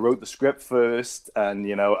 I wrote the script first, and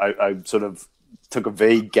I sort of took a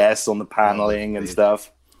vague guess on the paneling and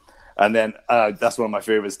stuff. And then that's one of my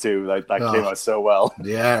favorites too. That came out so well.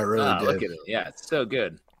 Yeah, it really did. Look at it. Yeah, it's so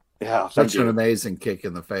good. Yeah, Such an amazing kick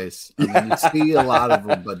in the face. I mean, you see a lot of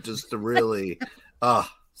them, but just to really,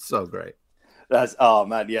 so great. That's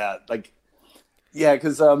man, yeah,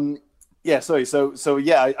 because sorry. So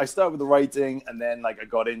I started with the writing, and then I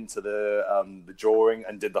got into the drawing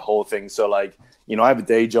and did the whole thing. So I have a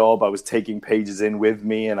day job. I was taking pages in with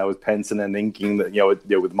me, and I was penciling and inking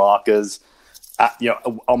with markers.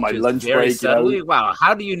 On my lunch break. Subtly. Wow,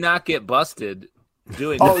 how do you not get busted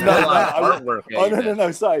doing artwork?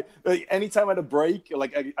 No. Sorry. Anytime I had a break,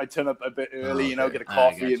 I turn up a bit early, get a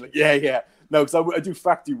coffee, and no, because I do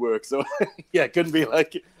factory work, so I couldn't be I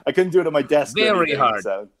couldn't do it at my desk. Very hard.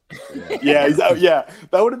 So. That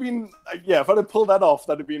would have been if I'd have pulled that off,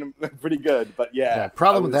 that'd have been pretty good. But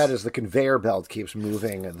problem with that is the conveyor belt keeps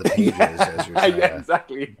moving the pages as you're saying. Yeah,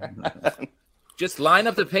 exactly. Just line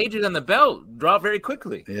up the pages on the belt. Draw very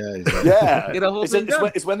quickly. Yeah, Get a whole thing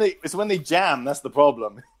done. It's when they jam. That's the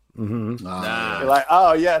problem. Mm-hmm.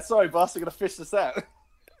 Nah. You're sorry, boss. I'm gonna fish this out.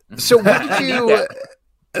 So what did you?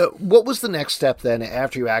 What was the next step then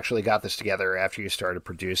after you actually got this together? After you started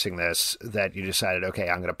producing this, that you decided, okay,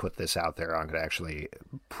 I'm going to put this out there. I'm going to actually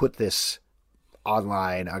put this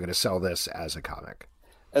online. I'm going to sell this as a comic.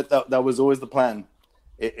 That was always the plan.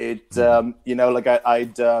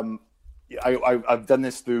 I've done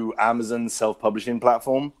this through Amazon's self-publishing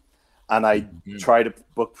platform, and I tried a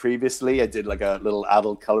book previously. I did a little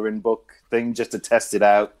adult coloring book thing just to test it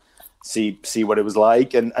out, see what it was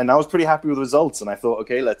like, and I was pretty happy with the results. And I thought,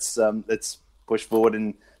 okay, let's push forward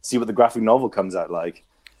and see what the graphic novel comes out like.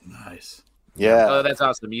 Nice. Yeah. Oh, that's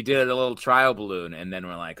awesome. You did a little trial balloon, and then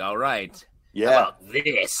we're like, all right. Yeah. How about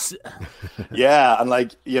this? Yeah, and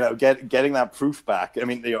getting that proof back. I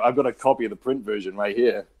mean, I've got a copy of the print version right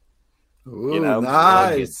here. Ooh, Look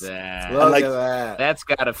nice. at that. Look at that. That's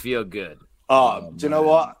got to feel good. Do you know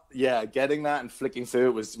what? Yeah, getting that and flicking through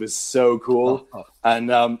it was so cool. And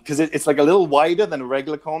because it's a little wider than a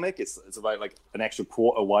regular comic. It's about an extra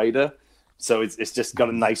quarter wider. So it's just got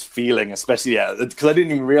a nice feeling, especially because I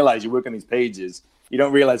didn't even realize you work on these pages. You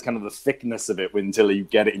don't realize kind of the thickness of it until you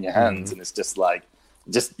get it in your hands, and it's just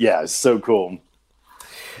it's so cool.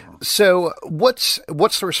 So what's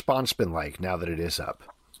the response been like now that it is up?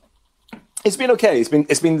 It's been okay.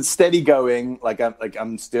 It's been steady going.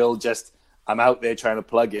 I'm still I'm out there trying to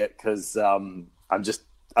plug it because I'm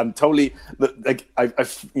totally I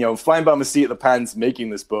flying by my seat of the pants making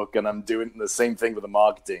this book, and I'm doing the same thing with the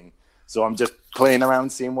marketing. So I'm just playing around,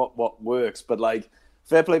 seeing what works. But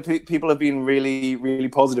fair play, people have been really, really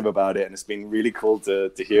positive about it, and it's been really cool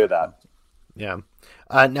to hear that. Yeah.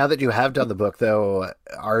 Now that you have done the book, though,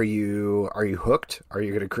 are you hooked? Are you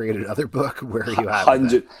going to create another book? Where are you at?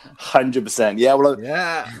 100%. Yeah. Well,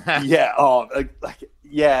 yeah. Yeah. Oh,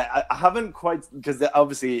 I haven't quite, because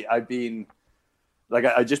obviously I've been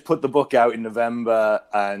I just put the book out in November,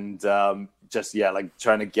 and trying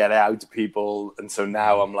to get it out to people, and so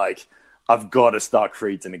now I'm I've got to start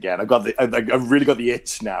creating again. I've really got the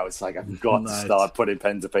itch now. It's I've got to start putting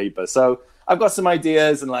pen to paper. So I've got some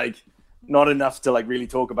ideas, and not enough to really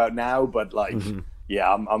talk about now, but I'm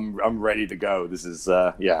ready to go. This is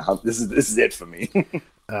this is it for me.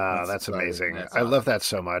 That's amazing. That's awesome. I love that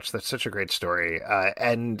so much. That's such a great story.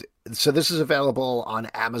 And so this is available on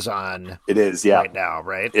Amazon. It is, yeah. Right now,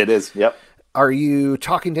 right? It is, yep. Are you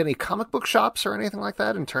talking to any comic book shops or anything like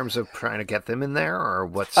that in terms of trying to get them in there, or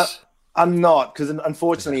what's? I'm not, because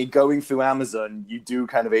unfortunately, going through Amazon, you do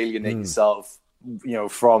kind of alienate yourself,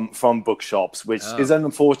 from bookshops, which is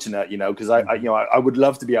unfortunate, because I would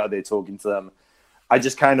love to be out there talking to them. I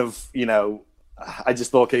just kind of, I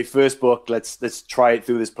just thought, okay, first book, let's try it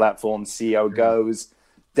through this platform, see how it goes.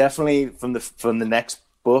 Definitely from the next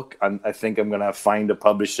book, I think I'm gonna find a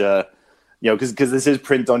publisher, because this is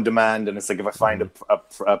print on demand, and it's if I find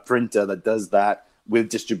a printer that does that with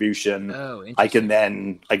distribution,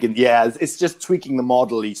 it's just tweaking the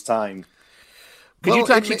model each time. Could you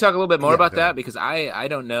actually talk a little bit more about that? Because I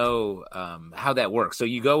don't know how that works. So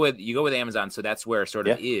you go with Amazon, so that's where it sort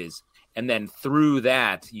of is. And then through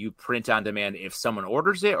that, you print on demand if someone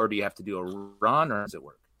orders it, or do you have to do a run, or how does it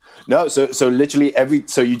work? No, so literally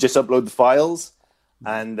you just upload the files,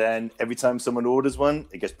 and then every time someone orders one,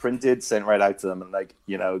 it gets printed, sent right out to them,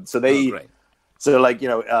 and so they. So like,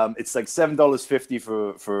 it's like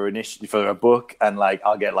 $7.50 for a book, and like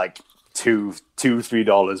I'll get like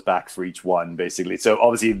 $3 back for each one, basically. So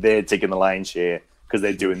obviously they're taking the lion's share because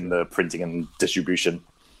they're doing the printing and distribution.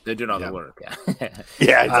 They're doing all the work.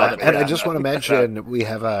 Yeah. And I just want to mention, we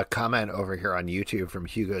have a comment over here on YouTube from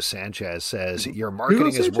Hugo Sanchez says, your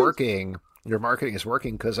marketing is working. Your marketing is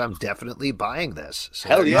working because I'm definitely buying this. So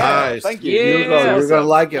hell yeah. Nice. Thank you. Yeah. You're going to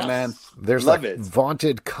like it, man. there's Love like it.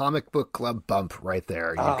 vaunted comic book club bump right there.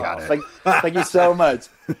 You got it. Thank you so much.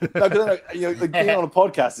 No, 'cause, like being on a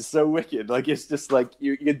podcast is so wicked. Like it's just like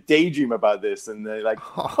you daydream about this, and they're like,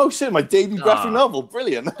 "Oh shit, my debut graphic novel,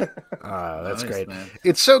 brilliant!" That's Nice, great. man.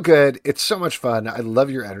 It's so good. It's so much fun. I love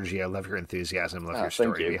your energy. I love your enthusiasm. I love your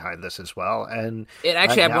thank story you. behind this as well. And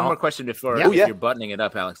actually, I have now- one more question before Yeah. if you're buttoning it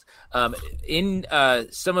up, Alex. In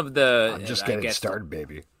some of the, I'm just I getting guess, started,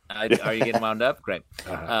 baby. are you getting wound up? Great.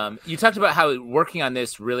 You talked about how working on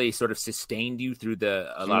this really sort of sustained you through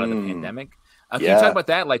a lot of the pandemic. Can you Yeah. talk about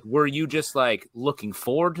that? Like, were you just like looking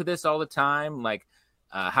forward to this all the time? Like,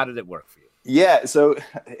 how did it work for you? Yeah, so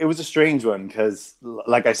it was a strange one because,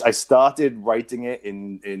 like, I started writing it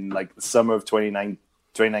in like the summer of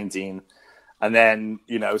 2019, and then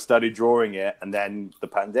started drawing it, and then the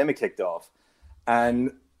pandemic kicked off,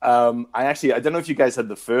 and I don't know if you guys had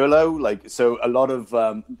the furlough, like, so a lot of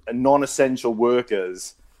non-essential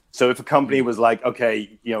workers. So if a company was like,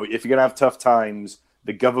 okay, if you're gonna have tough times,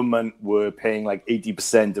 the government were paying like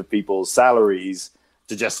 80% of people's salaries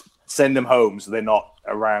to just send them home so they're not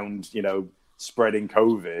around, spreading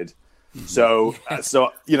COVID. So like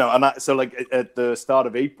at the start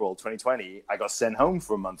of April 2020, I got sent home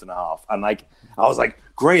for a month and a half, and like I was like,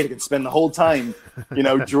 great, I can spend the whole time,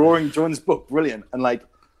 drawing this book, brilliant. And like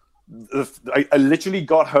I literally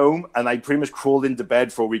got home and I pretty much crawled into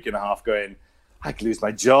bed for a week and a half, going, I could lose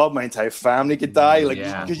my job, my entire family could die, like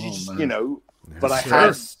because you just But I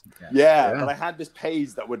had, but I had this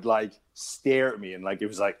page that would like stare at me, and like it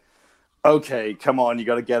was like, okay, come on, you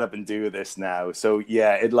got to get up and do this now. So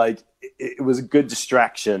yeah, it was a good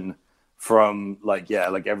distraction from like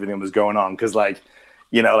everything that was going on, because like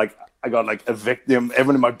I got like evicted.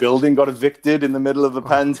 Everyone in my building got evicted in the middle of the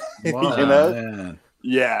pandemic. Man.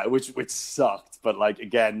 Yeah, which sucked. But like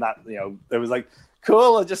again, that it was like,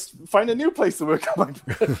 cool, I'll just find a new place to work on.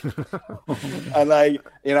 And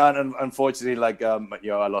and unfortunately, like, I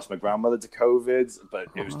lost my grandmother to COVID, but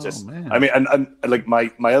it was just, man. I mean, and like my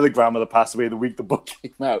other grandmother passed away the week the book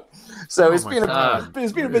came out. So it's been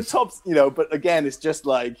a bit tough, but again, it's just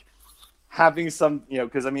like having some,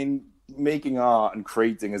 because I mean, making art and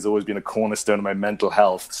creating has always been a cornerstone of my mental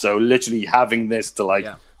health. So literally having this to like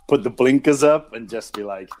put the blinkers up and just be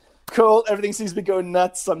like, cool, everything seems to be going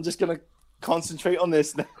nuts. I'm just going to concentrate on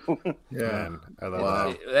this now. Yeah, I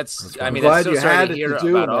love that. That's I'm I'm glad so you sorry had to it hear to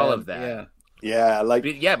do, about all man. of that. Yeah. Yeah, like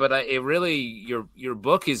But it really your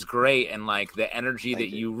book is great, and like the energy that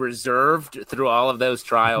you reserved through all of those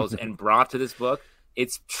trials and brought to this book,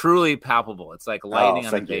 it's truly palpable. It's like lightning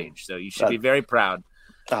on the thank you. page. So you should be very proud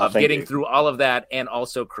of thank getting you. through all of that and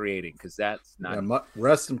also creating, because that's not.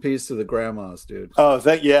 Rest in peace to the grandmas, dude. Oh,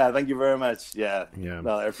 thank you very much. Yeah. Yeah.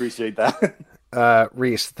 No, I appreciate that.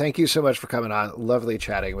 Reese, thank you so much for coming on. Lovely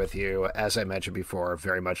chatting with you. As I mentioned before,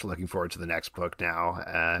 very much looking forward to the next book now.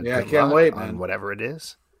 Yeah, I good can't luck wait, on man. whatever it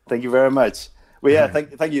is. Thank you very much. Well, yeah,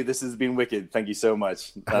 thank you. This has been wicked. Thank you so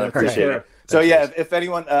much. I appreciate Sure. it. So yeah, if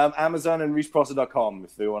anyone, Amazon and ReeseProsser.com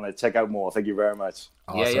if they want to check out more. Thank you very much.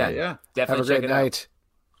 Awesome. Yeah. Yeah. Definitely Have a check great it out. night.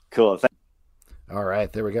 Cool. All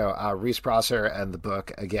right, there we go. Reese Prosser, and the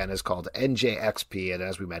book, again, is called NJXP, and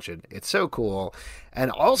as we mentioned, it's so cool.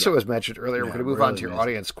 And also, as mentioned earlier, we're going to move on to your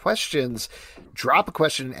audience questions. Drop a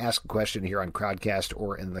question, ask a question here on Crowdcast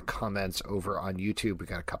or in the comments over on YouTube. We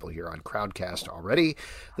got a couple here on Crowdcast already.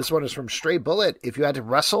 This one is from Stray Bullet. If you had to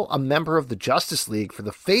wrestle a member of the Justice League for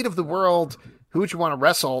the fate of the world, who would you want to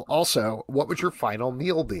wrestle? Also, what would your final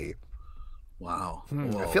meal be? Wow.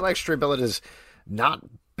 I feel like Stray Bullet is not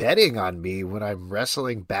betting on me when I'm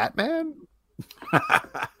wrestling Batman.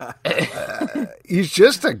 He's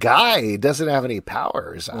just a guy. He doesn't have any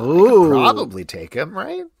powers. I could probably take him,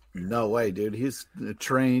 right? No way, dude. He's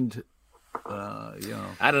trained,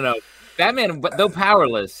 I don't know. Batman, though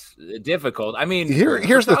powerless, difficult. I mean,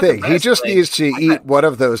 Here's the without thing. He just wrestling, needs to eat one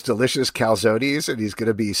of those delicious calzones, and he's going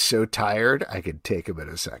to be so tired, I could take him in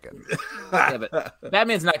a second. Yeah, but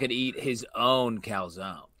Batman's not going to eat his own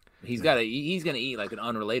calzone. He's going to eat like an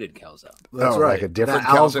unrelated calzone. That's Oh, right. like a different That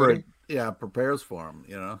calzone? Alfred, prepares for him,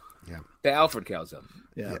 The Alfred calzone.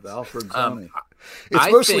 Yeah, the Alfred Zoni. It's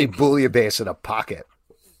I mostly think- bouillabaisse in a pocket.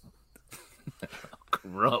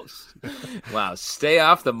 Gross. Wow. Stay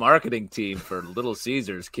off the marketing team for Little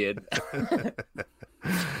Caesars, kid.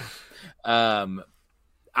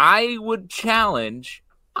 I would challenge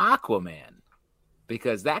Aquaman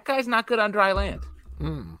because that guy's not good on dry land.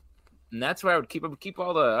 And that's where I would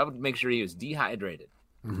I would make sure he was dehydrated.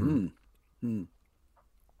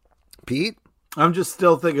 Pete? I'm just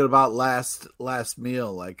still thinking about last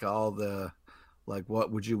meal, like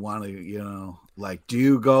what would you want to, like, do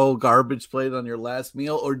you go garbage plate on your last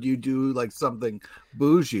meal, or do you do like something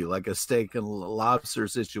bougie, like a steak and lobster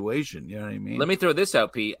situation? You know what I mean? Let me throw this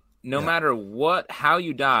out, Pete. No matter how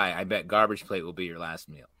you die, I bet garbage plate will be your last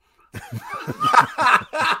meal.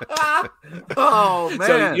 Oh, man.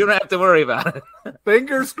 So you don't have to worry about it.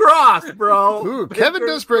 Fingers crossed, bro. Ooh, Kevin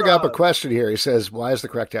does bring up a question here. He says, why is the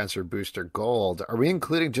correct answer Booster Gold? Are we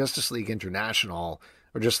including Justice League International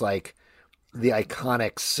or just like the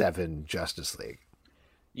iconic 7 Justice League?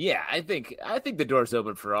 Yeah, I think the door's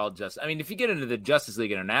open for all I mean, if you get into the Justice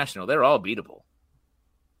League International, they're all beatable.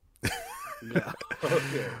 Yeah.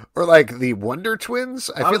 Okay. Or like the Wonder Twins?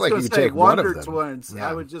 I feel like you could take one of them. Wonder Twins. Yeah.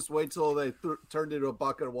 I would just wait till they turned into a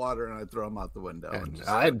bucket of water and I'd throw them out the window. And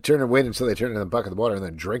I'd wait until they turn into a bucket of water and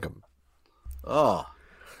then drink them. Oh.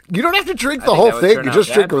 You don't have to drink the whole thing. You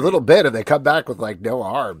just drink a little bit and they come back with like no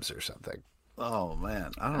arms or something. Oh,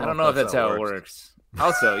 man. I don't know if that's how it works.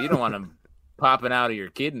 Also, you don't want them popping out of your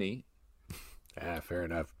kidney. Yeah, fair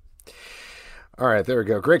enough. All right, there we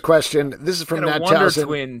go. Great question. This is from Nat Wonder Townsend.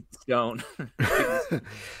 Twin stone.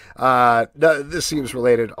 No, this seems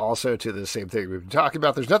related also to the same thing we've been talking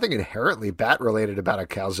about. There's nothing inherently bat-related about a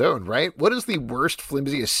calzone, right? What is the worst,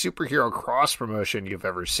 flimsiest superhero cross-promotion you've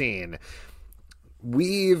ever seen?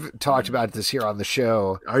 We've talked about this here on the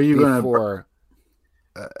show. Are you going to...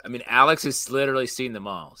 I mean, Alex has literally seen them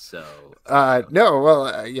all, so... No,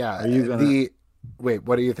 well, yeah. Are you gonna... Wait,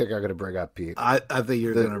 what do you think I'm going to bring up, Pete? I think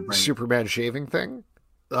you're going to bring... Superman shaving thing?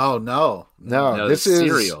 Oh, no. No, this is...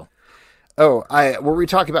 cereal. Oh, were we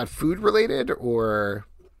talking about food related or...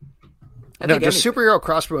 No, just superhero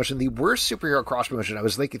cross promotion. The worst superhero cross promotion, I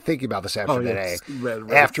was thinking about this after today,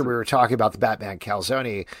 after we were talking about the Batman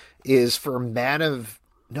calzone, is for it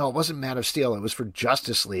wasn't Man of Steel. It was for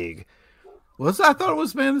Justice League. I thought it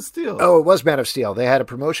was Man of Steel. Oh, it was Man of Steel. They had a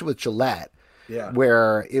promotion with Gillette. Yeah.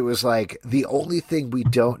 Where it was like, the only thing we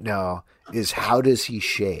don't know is how does he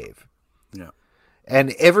shave? Yeah.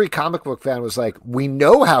 And every comic book fan was like, we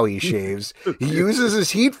know how he shaves. He uses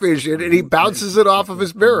his heat vision and he bounces it off of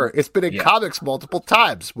his mirror. It's been in comics multiple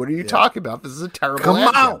times. What are you talking about? This is a terrible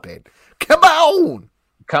ad campaign. Come on.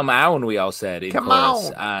 Come on, we all said. Come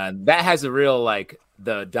on. That has a real, like,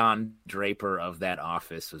 the Don Draper of that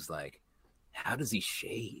office was like, how does he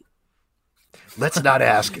shave? Let's not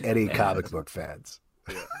ask any comic book fans.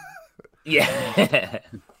 Yeah.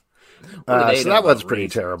 So that one's pretty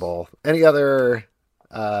terrible. Any other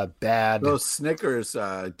bad? Those Snickers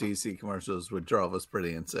DC commercials would drove us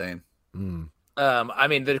pretty insane. I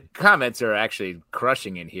mean, the comments are actually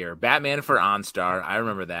crushing in here. Batman for OnStar. I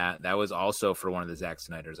remember that. That was also for one of the Zack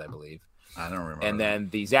Snyders, I believe. I don't remember. And then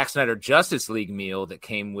the Zack Snyder Justice League meal that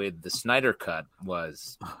came with the Snyder Cut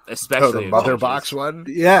was especially the Mother Box one?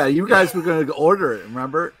 Yeah, you guys were going to order it,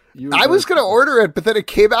 remember? I was going to order it, but then it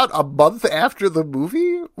came out a month after the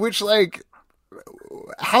movie, which, like,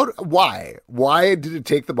 why? Why did it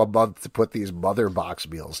take them a month to put these Mother Box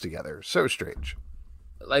meals together? So strange.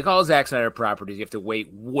 Like all Zack Snyder properties, you have to wait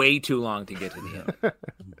way too long to get to the end.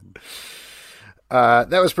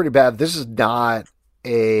 That was pretty bad. This is not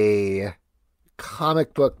a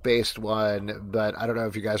comic book based one, but I don't know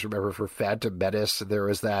if you guys remember for Phantom Menace, there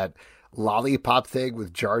was that lollipop thing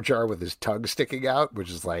with Jar Jar with his tongue sticking out, which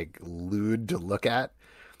is like lewd to look at.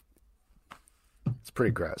 It's pretty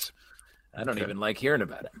gross. I don't even like hearing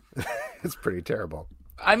about it. It's pretty terrible.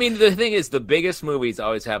 I mean, the thing is, the biggest movies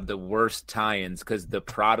always have the worst tie-ins because the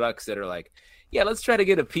products that are like, yeah, let's try to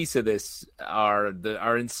get a piece of this are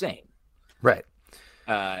insane. Right.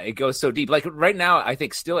 It goes so deep. Like right now, I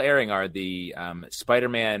think still airing are the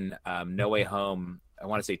Spider-Man No Way Home, I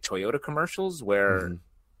want to say Toyota commercials where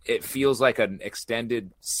it feels like an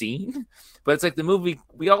extended scene, but it's like the movie.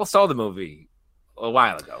 We all saw the movie a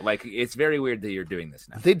while ago. Like it's very weird that you're doing this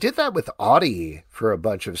now. They did that with Audi for a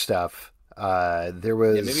bunch of stuff. There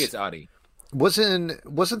was maybe it's Audi.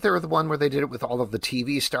 Wasn't there the one where they did it with all of the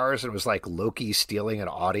TV stars and it was like Loki stealing an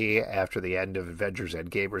Audi after the end of Avengers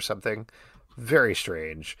Endgame or something? Very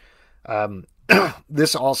strange.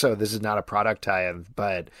 This is not a product tie-in,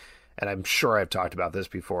 and I'm sure I've talked about this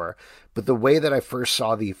before, but the way that I first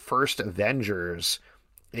saw the first Avengers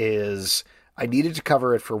is I needed to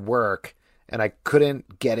cover it for work and I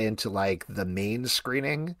couldn't get into like the main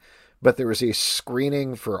screening, but there was a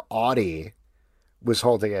screening for Audi was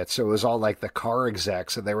holding it. So it was all like the car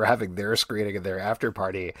execs, and they were having their screening and their after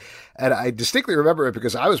party. And I distinctly remember it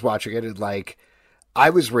because I was watching it and like, I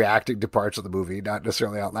was reacting to parts of the movie, not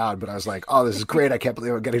necessarily out loud, but I was like, oh, this is great. I can't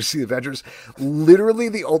believe I'm getting to see the Avengers. Literally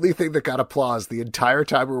the only thing that got applause the entire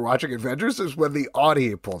time we were watching Avengers is when the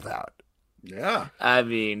Audi pulled out. Yeah. I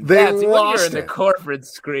mean, They that's when you're lost in the it. corporate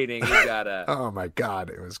screening, you gotta Oh my God,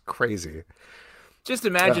 it was crazy. just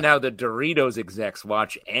imagine how the Doritos execs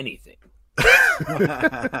watch anything.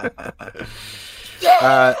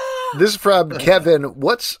 This is from Kevin.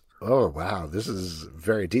 Oh, wow, this is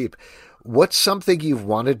very deep. What's something you've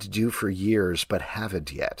wanted to do for years but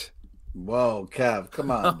haven't yet? Whoa, Kev,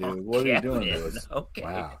 come on, dude. What are you doing to Kevin, us? Okay.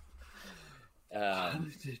 Wow.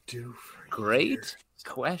 What did you do for Great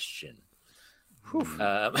question.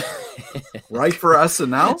 right for us to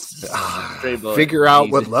now? Straight bullet. Figure out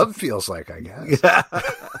what Easy. love feels like, I guess.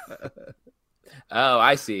 Oh,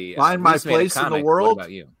 I see. Find my Bruce made a place in the comic. world? What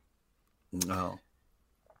about you? No.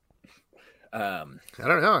 I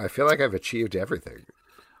don't know. I feel like I've achieved everything.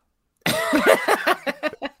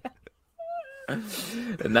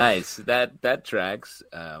 Nice. That tracks.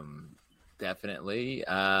 Definitely.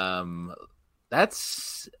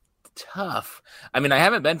 That's tough. I mean, I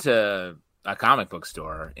haven't been to a comic book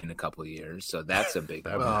store in a couple of years, so that's a big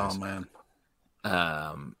one. Oh, man.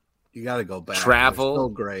 You got to go back. Travel. They're so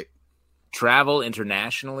great. Travel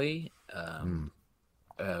internationally.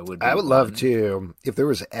 Would be I would love one. to, if there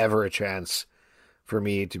was ever a chance for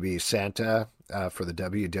me to be Santa for the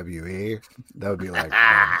WWE, that would be like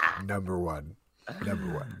number one.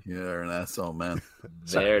 Number one. You're an asshole, man.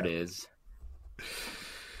 There it is.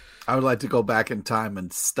 I would like to go back in time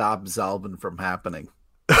and stop Zalvin from happening.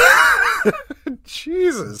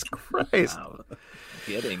 Jesus Christ. Wow.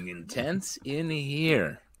 Getting intense in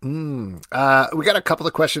here. We got a couple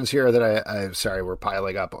of questions here that I'm sorry, we're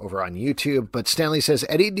piling up over on YouTube, but Stanley says,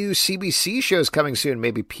 any new CBC shows coming soon?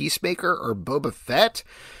 Maybe Peacemaker or Boba Fett?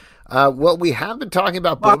 Well, we have been talking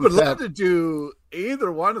about I Boba would Fett. love to do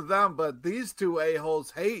either one of them, but these two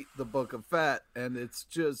a-holes hate the Book of Fett, and it's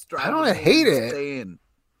just driving don't me hate it. insane.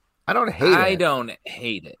 I don't hate I it. don't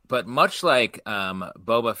hate it, but much like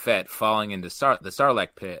Boba Fett falling into the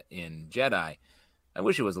Sarlacc pit in Jedi, I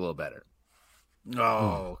wish it was a little better.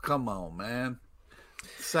 Oh, come on, man.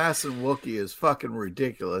 Assassin Wookiee is fucking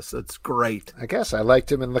ridiculous. It's great. I guess I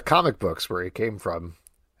liked him in the comic books where he came from.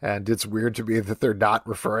 And it's weird to me that they're not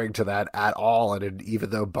referring to that at all. And even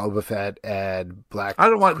though Boba Fett and Black I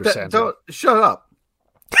don't want that. Chrysanthemum- Don't shut up.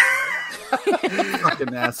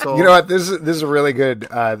 Fucking asshole. You know what? This is a really good.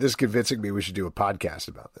 This is convincing me we should do a podcast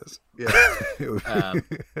about this. Yeah.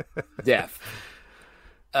 Def.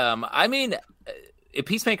 I mean, if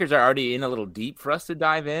Peacemakers are already in a little deep for us to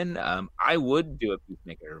dive in, I would do a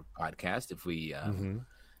Peacemaker podcast if we.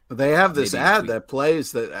 They have this Maybe ad we- that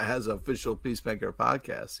plays that has official Peacemaker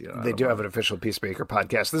podcast. You know, I They don't do know. have an official Peacemaker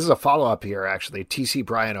podcast. This is a follow-up here, actually. TC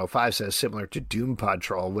Brian 05 says, similar to Doom Pod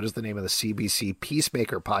Troll, what is the name of the CBC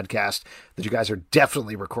Peacemaker podcast that you guys are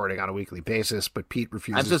definitely recording on a weekly basis, but Pete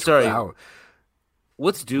refuses I'm so to sorry. allow?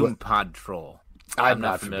 What's Doom Pod Troll? I'm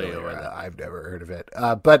not familiar with with it. it. I've never heard of it.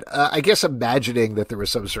 But I guess imagining that there was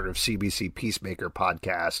some sort of CBC Peacemaker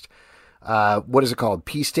podcast. What is it called?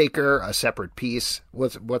 Peace Taker, a separate piece.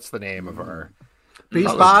 What's the name of our Peace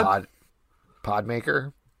probably Pod?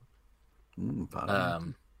 Podmaker?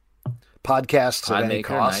 Pod. Podcasts at any Podmaker,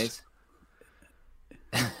 cost.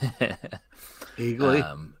 nice. Eagly.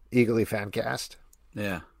 Eagly Fancast.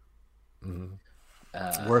 Yeah.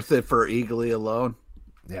 Worth it for Eagly alone.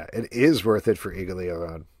 Yeah, it is worth it for Eagly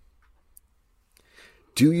alone.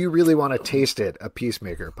 Do you really want to taste it? A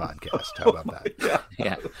Peacemaker podcast. How about that?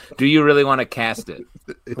 Yeah. Do you really want to cast it?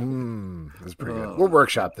 That's pretty good. We'll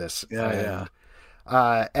workshop this. Yeah,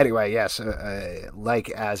 Anyway, yes. Like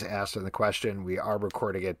as asked in the question, we are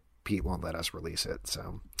recording it. Pete won't let us release it,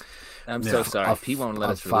 so I'm so sorry. Pete won't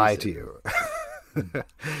let us fie release to it.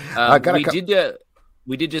 you.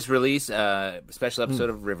 We did just release a special episode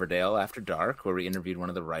of Riverdale After Dark, where we interviewed one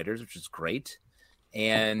of the writers, which is great.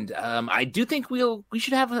 And I do think we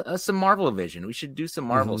should have some Marvel vision. We should do some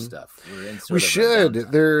Marvel stuff. We're in sort We of a should.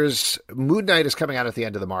 downtime. There's Moon Knight is coming out at the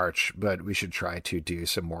end of the March, but we should try to do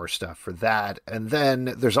some more stuff for that. And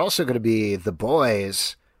then there's also going to be The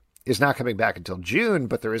Boys is not coming back until June,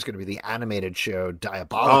 but there is going to be the animated show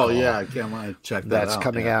Diabolical. Oh, yeah. I can't wait to check that That's out.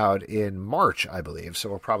 coming out in March, I believe. So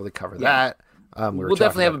we'll probably cover that. We'll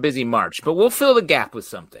definitely have a busy March, but we'll fill the gap with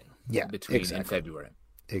something. Yeah, between exactly. in February.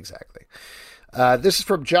 Exactly. This is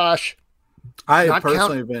from Josh. I Not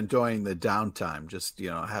personally have been enjoying the downtime, just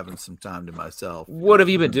having some time to myself. What have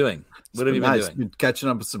you been doing? What have you been Nice. doing? Been catching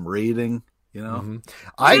up with some reading. I See what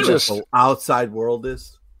just the outside world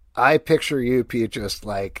is. I picture you, Pete, just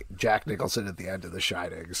like Jack Nicholson at the end of The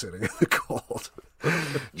Shining, sitting in the cold,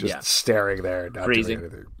 just staring there, not Freezing.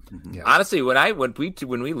 doing anything. Yeah. Honestly, when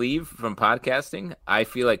we leave from podcasting, I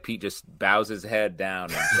feel like Pete just bows his head down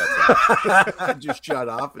and shuts off. Just shut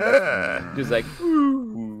off. Just like,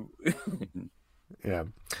 ooh. Yeah.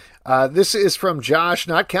 This is from Josh,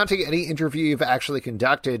 not counting any interview you've actually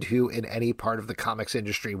conducted, who in any part of the comics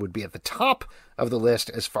industry would be at the top of the list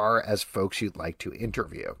as far as folks you'd like to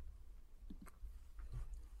interview.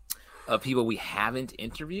 People we haven't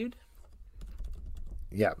interviewed?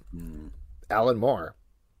 Yeah. Alan Moore.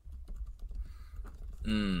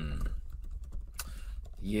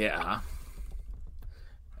 Yeah.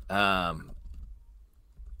 I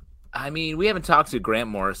mean, we haven't talked to Grant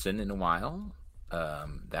Morrison in a while.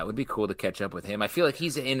 That would be cool to catch up with him. I feel like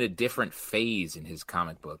he's in a different phase in his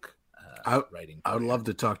comic book writing. I would love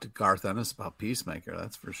to talk to Garth Ennis about Peacemaker.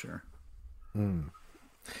 That's for sure.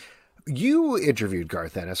 You interviewed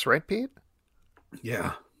Garth Ennis, right, Pete?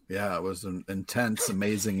 Yeah. It was an intense,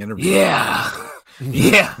 amazing interview. Yeah.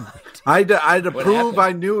 I had to What prove happened?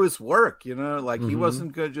 I knew his work. He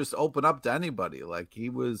wasn't going to just open up to anybody. Like he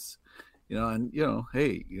was,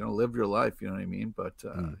 hey, live your life. You know what I mean? But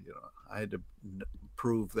I had to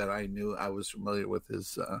prove that I was familiar with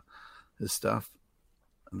his stuff.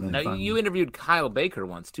 And then Now, finally- you interviewed Kyle Baker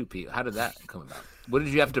once too, Pete. How did that come about? What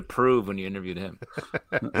did you have to prove when you interviewed him?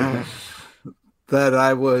 that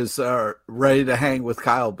I was ready to hang with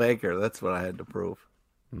Kyle Baker. That's what I had to prove.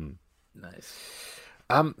 Nice.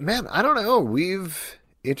 Man, I don't know. We've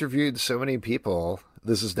interviewed so many people.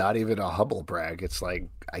 This is not even a Hubble brag. It's like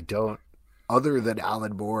other than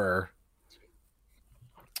Alan Moore,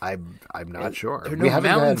 I'm not sure. there are We no haven't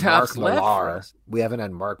had Mark mountaintops left for Millar. us. We haven't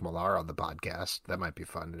had Mark Millar on the podcast. That might be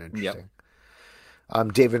fun and interesting.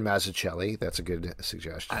 David Mazzucchelli, that's a good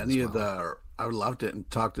suggestion. I would love to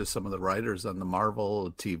talk to some of the writers on the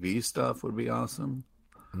Marvel TV stuff. Would be awesome.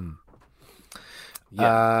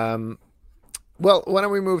 Well, why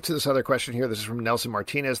don't we move to this other question here? This is from Nelson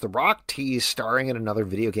Martinez. The Rock teased starring in another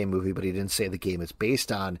video game movie, but he didn't say the game it's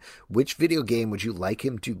based on. Which video game would you like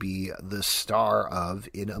him to be the star of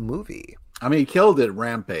in a movie? I mean, he killed it at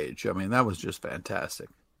Rampage. I mean, that was just fantastic.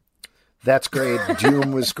 That's great.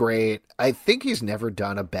 Doom was great. I think he's never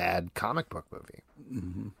done a bad comic book movie.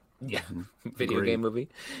 Yeah, video game movie.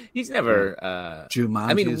 He's never. Jumanji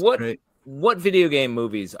I mean, is what great. what video game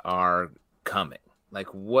movies are coming? Like,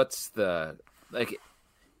 what's the like?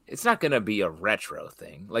 It's not going to be a retro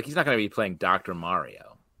thing. Like, he's not going to be playing Dr.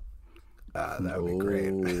 Mario. That would be great.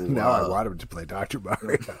 Oh, Now I wow. want him to play Dr.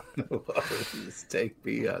 Mario. Just take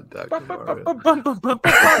me on Dr.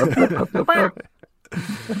 Mario.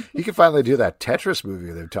 He could finally do that Tetris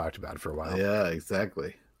movie they've talked about for a while. Yeah,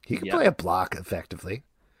 exactly. He could Yeah. play a block effectively.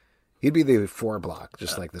 He'd be the 4 block,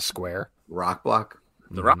 just like the square. Rock block.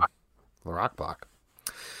 The Rock. The rock block.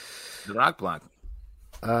 The Rock block.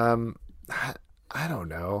 I don't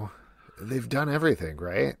know. They've done everything,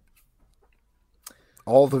 right?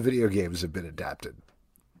 All the video games have been adapted.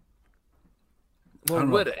 I Well, don't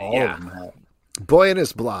know what? if all Yeah. of them have. Boy and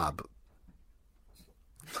his blob.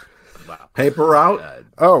 Wow. Paper Route.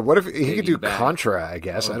 Oh, what if he could do Back. Contra, I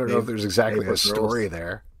guess. I don't know if there's exactly Paper a story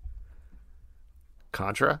there.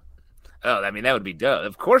 Contra? Oh, I mean, that would be dope.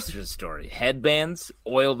 Of course, there's a story. Headbands,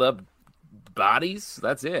 oiled up bodies.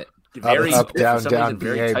 That's it. Very up, for down, some down, reason,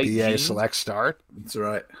 very BA, tight BA, jeans. select, start. That's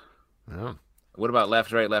right. Oh, What about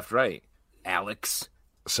left, right, Alex?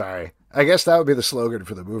 sorry. I guess that would be the slogan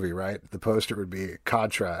for the movie, right? The poster would be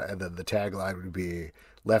Contra, and then the tagline would be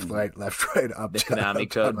left, right, up, The down, Konami up,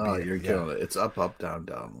 code. down, Oh, BA. you're Yeah. killing it. It's up, down,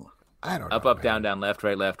 down. I don't know. Up, man. down, left,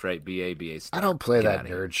 right, BA. I Start. don't play Get that outta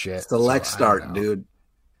here. nerd shit. Select so I don't start, know. dude.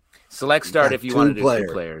 Select start Yeah, if you two want to do player.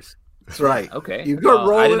 2 players. That's right. Okay. You go Well,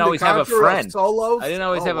 roll I didn't into always have a Contra friend. Solos? I didn't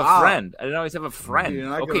always Oh, have a wow. friend. I didn't always have a friend. You're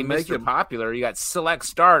not Okay, gonna make Mr. him- Popular, you got select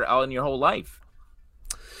start all in your whole life.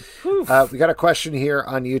 We got a question here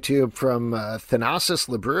on YouTube from Thanasis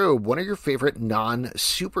LeBrew. What are your favorite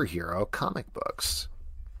non-superhero comic books?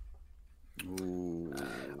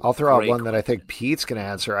 I'll throw out Great one that I think Pete's going to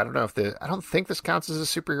answer. I don't think this counts as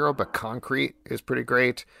a superhero, but Concrete is pretty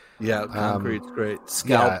great. Yeah, Concrete's great.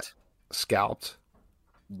 Scalped. Scalped.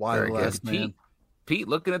 Wild very Last good. Man. Pete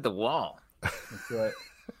looking at the wall. That's right.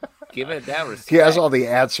 Give it that respect. He has all the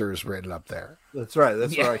answers written up there. That's right.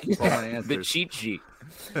 That's Yeah. where I keep all my The answers. cheat sheet.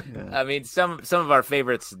 I mean, some of our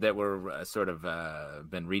favorites that we're sort of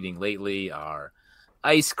been reading lately are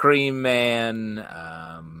Ice Cream Man,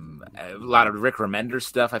 A lot of Rick Remender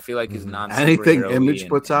stuff. I feel like is non anything Image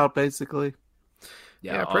puts out, basically.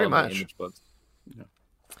 Yeah, pretty all much. Image books.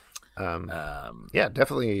 Yeah,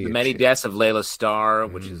 definitely. The Many Deaths of Layla Starr,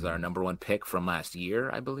 which is our number one pick from last year,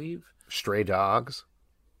 I believe. Stray Dogs.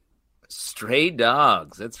 Stray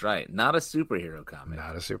Dogs. That's right. Not a superhero comic.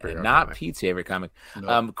 Not a superhero and not comic. Pete's favorite comic.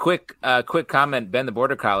 Nope. Quick comment, Ben the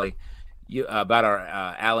Border Collie, about our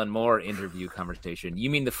Alan Moore interview conversation. You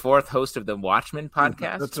mean the fourth host of the Watchmen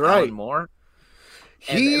podcast? That's right. Alan Moore.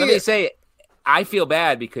 And let me say, I feel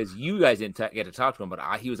bad because you guys didn't get to talk to him, but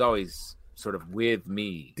he was always sort of with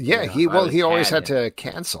me. Yeah, he always had to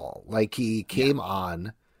cancel. Like he came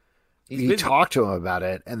on, he talked to him about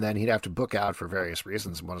it, and then he'd have to book out for various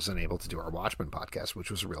reasons and wasn't able to do our Watchmen podcast,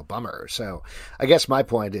 which was a real bummer. So I guess my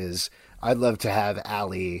point is I'd love to have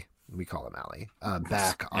Allie, we call him Allie,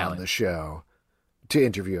 back on the show to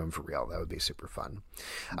interview him for real. That would be super fun.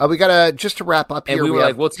 We gotta, just to wrap up here. And we were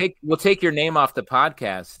like, we'll take your name off the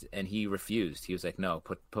podcast, and he refused. He was like, no,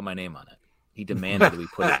 put my name on it. He demanded that we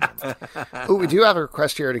put it in. Oh, we do have a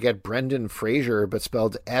request here to get Brendan Fraser, but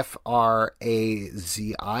spelled Frazier.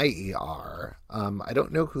 I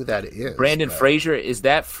don't know who that is. Brandon Fraser, is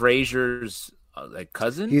that Fraser's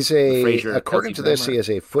cousin? He's according to this, he is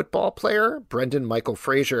a football player. Brendan Michael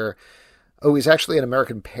Fraser. Oh, he's actually an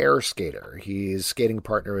American pair skater. His skating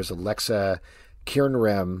partner is Alexa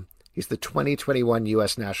Kieranrim. He's the 2021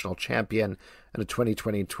 U.S. national champion and a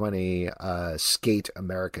 2020 Skate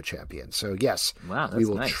America champion. So, yes, we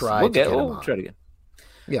will try to get him on. We'll try to get.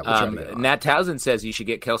 Yeah, we'll try to get him on. Nat Townsend says you should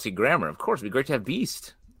get Kelsey Grammer. Of course, it'd be great to have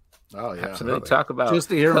Beast. Oh, yeah. Absolutely. Talk about just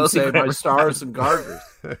to hear him say Grammer. my stars and garters.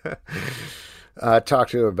 Talk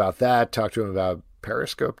to him about that. Talk to him about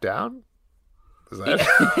Periscope Down. Is that?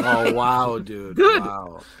 Oh, wow, dude. Good.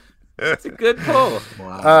 Wow. That's a good pull.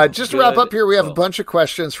 Wow. Just to wrap up here, we have a bunch of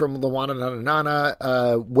questions from Luana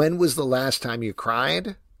Nana. When was the last time you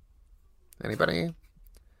cried? Anybody?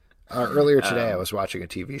 Earlier today, I was watching a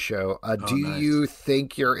TV show. Do you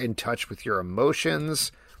think you're in touch with your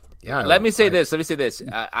emotions? Yeah. Let me say this.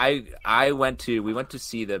 We went to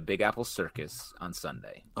see the Big Apple Circus on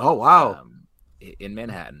Sunday. Oh, wow. In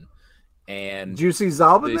Manhattan. And did you see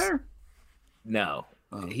Zalben there? No.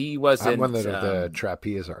 He wasn't. I'm one of the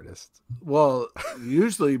trapeze artists. Well,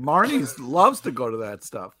 usually Marnie loves to go to that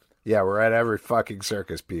stuff. Yeah, we're at every fucking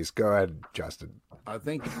circus piece. Go ahead, Justin. I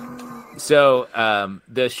think so.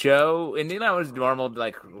 The show, and it was normal,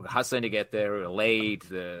 like hustling to get there. We were late.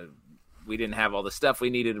 We didn't have all the stuff we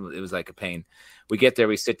needed. It was like a pain. We get there,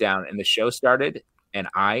 we sit down, and the show started, and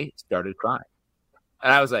I started crying.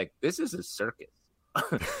 And I was like, "This is a circus."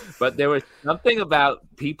 But there was something about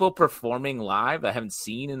people performing live I haven't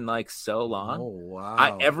seen in like so long. Oh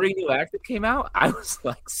wow! Every new act that came out, I was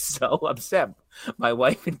like so upset. My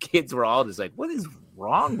wife and kids were all just like, "What is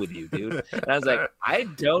wrong with you, dude?" And I was like, "I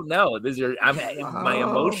don't know. My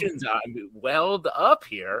emotions are welled up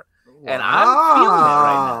here, and I'm feeling it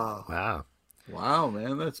right now." Wow,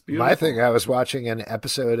 man, that's beautiful. My thing, I was watching an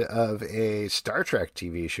episode of a Star Trek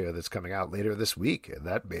TV show that's coming out later this week, and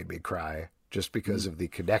that made me cry. Just because of the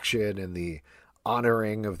connection and the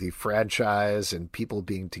honoring of the franchise and people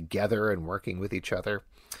being together and working with each other.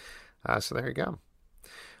 So there you go.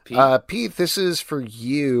 Pete, this is for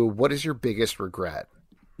you. What is your biggest regret?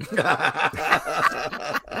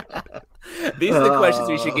 These are the questions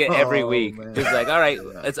we should get every week. It's like, all right,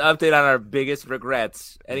 let's update on our biggest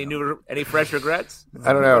regrets. Any fresh regrets?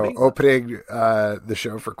 I don't know. Opening the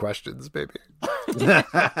show for questions, maybe.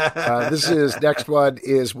 Next one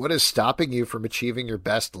is, what is stopping you from achieving your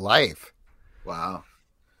best life? Wow.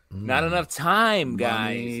 Not enough time,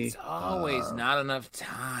 guys. It's always not enough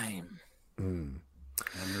time.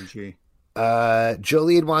 Energy.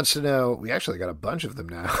 Jolene wants to know, we actually got a bunch of them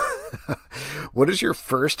now. What is your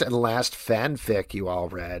first and last fanfic you all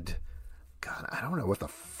read? God, I don't know what the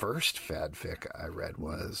first fanfic I read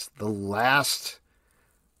was. The last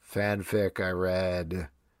fanfic I read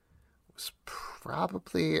was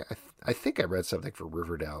probably, I think I read something for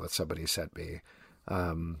Riverdale that somebody sent me.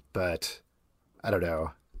 But I don't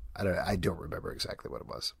know. I don't remember exactly what it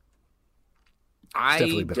was.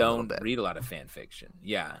 I don't read a lot of fan fiction.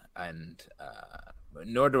 Yeah. And,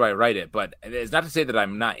 nor do I write it, but it's not to say that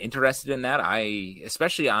I'm not interested in that.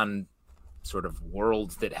 Especially on sort of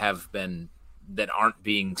worlds that aren't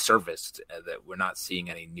being serviced, that we're not seeing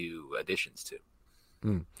any new additions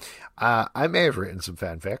to. I may have written some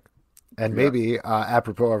fanfic, and maybe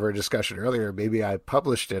apropos of our discussion earlier, maybe I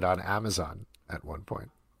published it on Amazon at one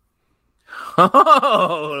point.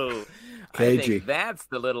 Oh, KG. I think that's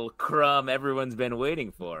the little crumb everyone's been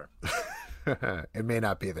waiting for. It may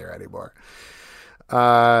not be there anymore.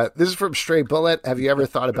 This is from Stray Bullet. Have you ever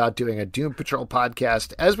thought about doing a Doom Patrol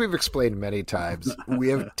podcast? As we've explained many times, we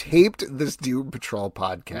have taped this Doom Patrol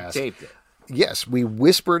podcast. Taped it. Yes, we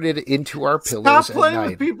whispered it into our pillows Stop at playing night.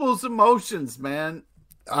 with people's emotions, man.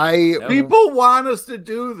 No. People want us to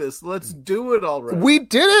do this. Let's do it already. We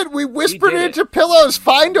did it. We whispered did it it. into pillows.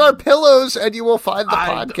 Find our pillows, and you will find the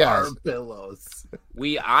Find podcast. our pillows.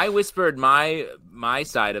 I whispered my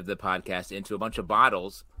side of the podcast into a bunch of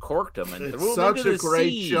bottles, corked them, and threw It's them such into a the great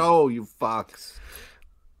sea. show, you fucks.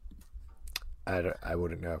 I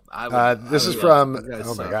wouldn't know. I This is would- from. You guys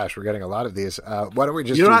Oh my suck. gosh, we're getting a lot of these. Why don't we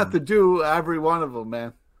just? You don't do- have to do every one of them,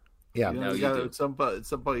 man. Yeah. You know, No, you you gotta, do. at some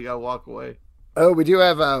point, you gotta walk away. Oh, we do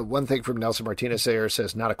have one thing from Nelson Martinez here.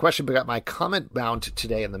 Says, not a question, but got my comment mount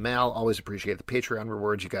today in the mail. Always appreciate the Patreon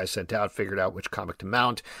rewards you guys sent out. Figured out which comic to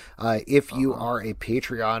mount. If you are a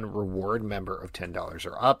Patreon reward member of $10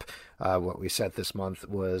 or up, what we sent this month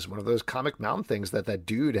was one of those comic mount things that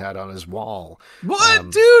dude had on his wall. What,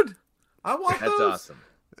 dude? I want That's those. awesome.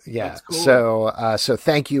 Yeah. That's cool. So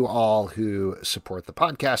thank you all who support the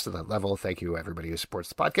podcast at that level. Thank you everybody who supports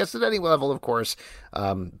the podcast at any level, of course.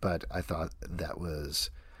 But I thought that was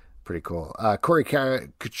pretty cool. Corey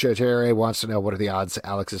Kuchatere wants to know, what are the odds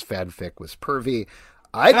Alex's fanfic was pervy?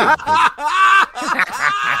 I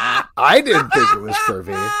didn't think it was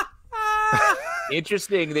pervy.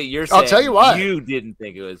 Interesting that you're saying I'll tell you what. you didn't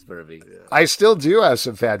think it was pervy. I still do have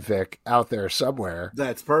some fanfic out there somewhere.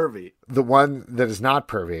 That's pervy. The one that is not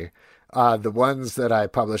pervy. The ones that I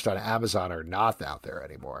published on Amazon are not out there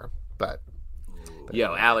anymore. But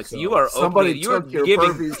Yo, Alex, you are somebody you are took your giving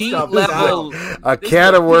pervy Pete stuff level a this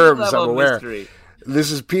can is of Pete worms, level I'm aware. mystery.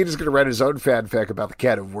 This is Pete is going to write his own fanfic about the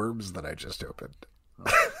can of worms that I just opened.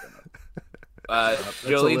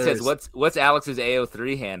 Jolene says, hilarious. "What's Alex's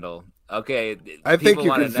AO3 handle?" Okay, I think people you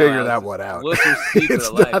wanna can know, figure Alex. that one out. What's your secret It's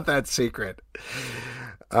of life? not that secret.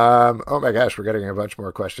 Oh my gosh, we're getting a bunch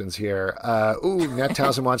more questions here. Nat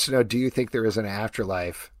Townsend wants to know, do you think there is an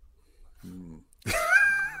afterlife?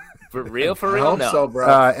 For real? For I real? hope No. so, bro.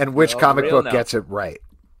 And which No, comic real book no. gets it right?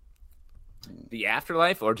 The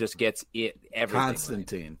afterlife, or just gets it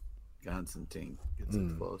everything? Constantine gets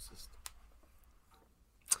it closest.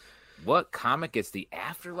 What comic gets the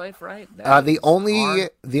afterlife right? That The is only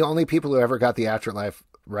hard. people who ever got the afterlife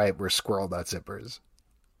right were Squirrel Nut Zippers.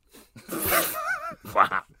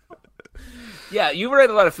 Wow. Yeah, you read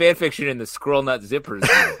a lot of fan fiction in the Squirrel Nut Zippers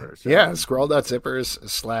universe. Right? Yeah, Squirrel Nut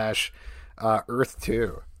Zippers / Earth 2.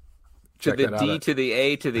 To Check the that D out. to the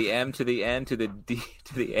A to the M to the N to the D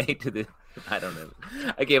to the A to the. I don't know.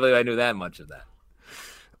 I can't believe I knew that much of that.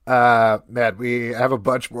 Man, we have a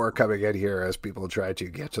bunch more coming in here as people try to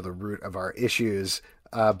get to the root of our issues.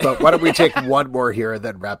 But why don't we take one more here and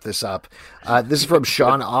then wrap this up? This is from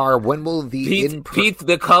Sean R. When will the Pete,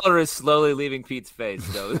 the color is slowly leaving Pete's face.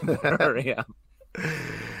 So hurry up.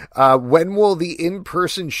 when will the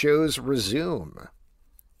in-person shows resume?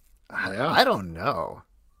 I don't know.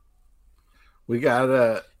 We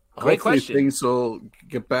gotta. Great Hopefully question. things will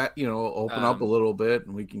get back. Open up a little bit,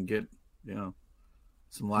 and we can get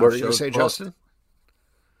some live What were you going to shows say, booked. Justin?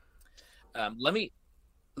 Let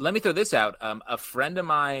me throw this out. A friend of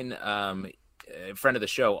mine, a friend of the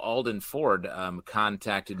show, Alden Ford,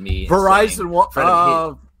 contacted me.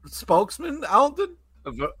 Verizon spokesman Alden.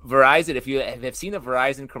 Verizon, if you have seen the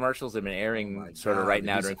Verizon commercials that have been airing God, right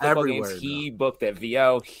now he's during football everywhere games, he booked at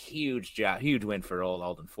VO. Huge job, huge win for old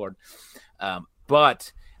Alden Ford.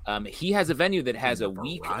 But he has a venue that has a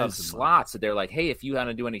week of Verizon, slots. So they're like, hey, if you want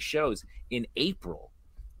to do any shows in April,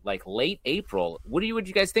 like late April, what do you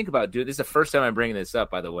guys think about? Dude, this is the first time I'm bringing this up,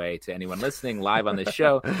 by the way, to anyone listening live on this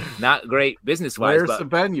show. Not great business wise, Where's but the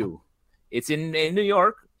venue? it's in New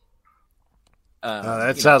York.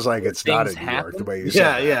 That sounds like it's not in things New York, happen. the way you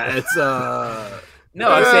said it. Yeah. It's No,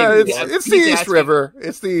 I'm saying it's the Pete's East asking- River.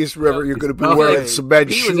 It's the East River. You're going to be no, wearing hey, some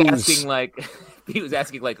men's He shoes. was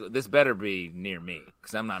asking like, this better be near me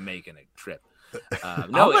because I'm not making a trip. I'll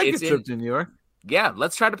No, make it's a trip to New York. yeah.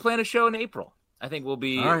 Let's try to plan a show in April. I think we'll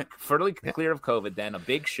be All right. fairly clear of COVID then. A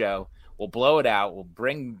big show. We'll blow it out. We'll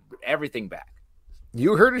bring everything back.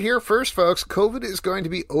 You heard it here first, folks. COVID is going to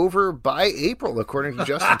be over by April, according to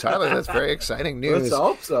Justin Tyler. That's very exciting news. Let's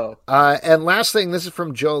hope so. And last thing, this is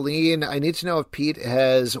from Jolene. I need to know if Pete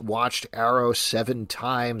has watched Arrow 7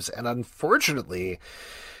 times. And unfortunately,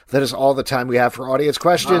 that is all the time we have for audience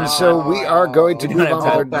questions. So we are going to You move wanna on to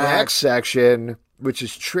our hold back. next section, which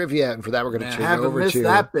is trivia. And for that, we're going to turn it Haven't over missed to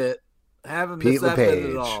that bit. Haven't Pete missed that bit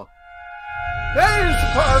LePage. at all. That is the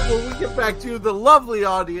part where we get back to the lovely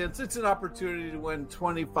audience. It's an opportunity to win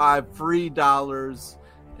 $25 free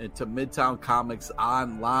into Midtown Comics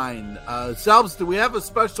Online. Selbs, do we have a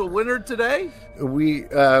special winner today? We,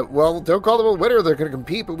 well, don't call them a winner. They're going to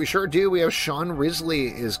compete, but we sure do. We have Sean Risley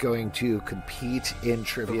is going to compete in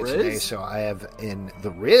trivia today. So I have in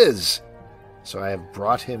the Riz. So I have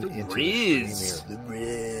brought him into the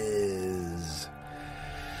Riz.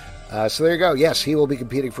 So there you go. Yes, he will be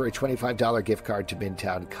competing for a $25 gift card to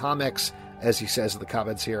Midtown Comics. As he says in the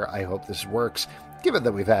comments here, I hope this works. Given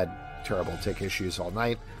that we've had terrible tick issues all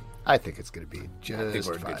night, I think it's going to be just I think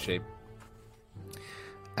we're in fine. good shape.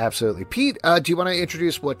 Absolutely. Pete, do you want to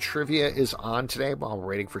introduce what trivia is on today while we're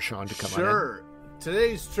waiting for Sean to come on in? Sure.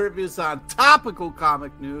 Today's trivia is on topical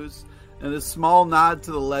comic news and a small nod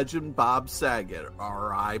to the legend Bob Saget,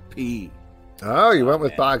 R.I.P. Oh, you went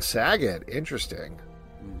with Bob Saget. Interesting.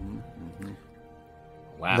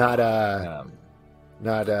 Wow.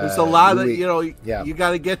 Not there's a lot Louis, of you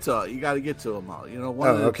got to get to them all.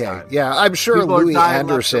 One at a time. Yeah, I'm sure People are Louis dying left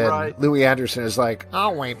Anderson. and right. Louis Anderson is like,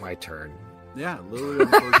 I'll wait my turn. Yeah, Louis.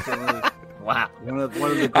 Unfortunately, Wow. one of the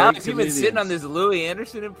great Alex, you've been comedians. sitting on this Louis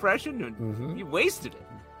Anderson impression, and you wasted it.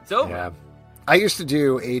 It's over. Yeah, I used to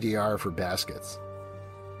do ADR for baskets.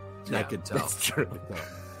 I could tell. That's true.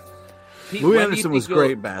 Pete, Louis when do you Anderson think was you'll-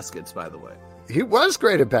 great in baskets, by the way. He was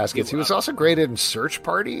great at baskets. He He was was. also great in Search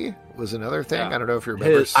Party. Was another thing. Yeah. I don't know if you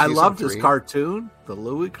remember. I season loved 3. his cartoon, the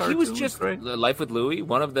Louis cartoon. He was just great. Life with Louis,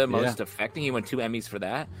 one of the most Yeah. affecting. He won 2 Emmys for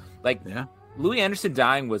that. Like Yeah. Louis Anderson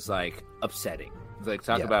dying was like upsetting. Like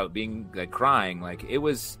talk Yeah. about being like crying. Like it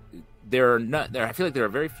was. There are not there. I feel like there are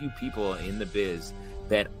very few people in the biz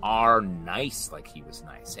that are nice like he was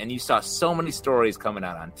nice. And you saw so many stories coming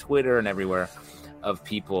out on Twitter and everywhere of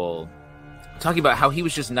people talking about how he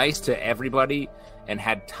was just nice to everybody and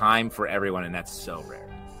had time for everyone, and that's so rare.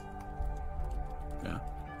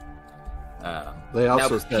 Yeah. They also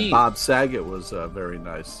now, said Pete- Bob Saget was very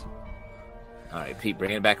nice. All right, Pete,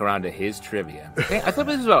 bringing it back around to his trivia. Hey, I thought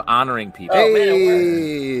this was about honoring people.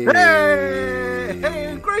 Hey,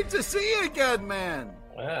 Hey, great to see you again, man.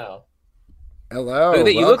 Wow. hello. Look at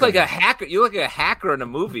that, you look welcome. like a hacker. You look like a hacker in a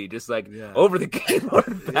movie, just like Yeah. over the keyboard.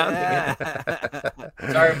 pounding it.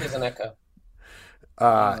 Sorry if there's an echo.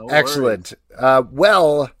 No Excellent.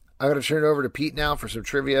 Well, I'm going to turn it over to Pete now for some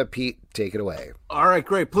trivia. Pete, take it away. All right,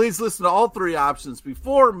 great. Please listen to all 3 options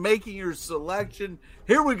before making your selection.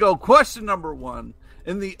 Here we go. Question number 1.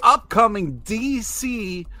 In the upcoming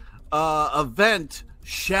DC event,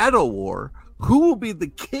 Shadow War, who will be the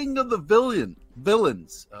king of the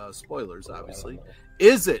villains? Spoilers, obviously.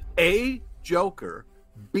 Is it A, Joker,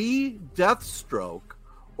 B, Deathstroke,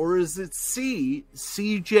 or is it C,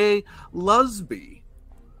 CJ Lusby?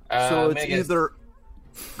 So it's either...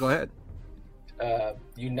 Go ahead.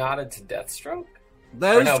 You nodded to Deathstroke?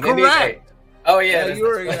 That Or is no, maybe- correct. Oh, yeah.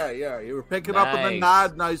 Yeah, you were picking up on the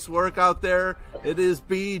nod. Nice work out there. It is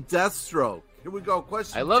B, Deathstroke. Here we go.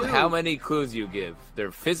 Question I love 2. how many clues you give.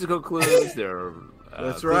 They're physical clues. They're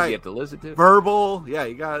That's clues right. you have to listen to. Verbal. Yeah,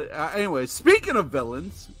 you got it. Anyway, speaking of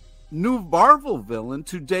villains, new Marvel villain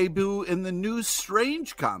to debut in the new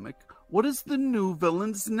Strange comic. What is the new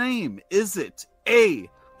villain's name? Is it A,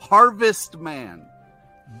 Harvest Man,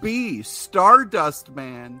 B, Stardust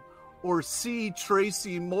Man, or C,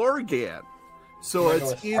 Tracy Morgan? So I'm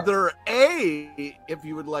gonna it's go with either A, if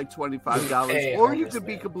you would like $25, A, or you Harvest could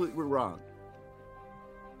be Man. completely wrong.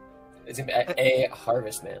 It's a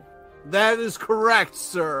Harvest Man. That is correct,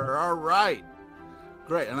 sir. All right.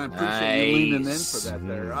 Great. And I appreciate you leaning in for Nice. that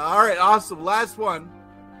there. All right. Awesome. Last one.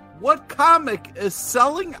 What comic is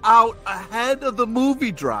selling out ahead of the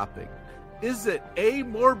movie dropping? Is it A,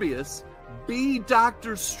 Morbius, B,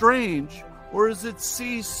 Doctor Strange, or is it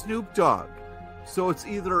C, Snoop Dogg? So it's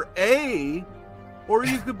either A, or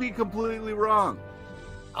you could be completely wrong.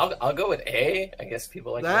 I'll go with A. I guess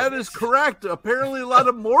people like That Morbius. is correct. Apparently, a lot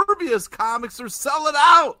of Morbius comics are selling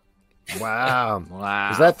out. Wow.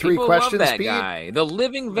 Wow. Is that 3 People questions, love that Pete? guy. The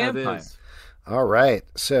living That vampire. is. All right.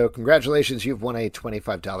 So congratulations. You've won a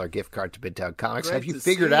 $25 gift card to Midtown Comics. Great Have you to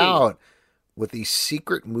figured see. out what the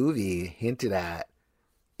secret movie hinted at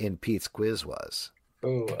in Pete's quiz was?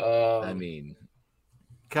 Ooh, I mean,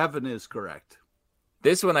 Kevin is correct.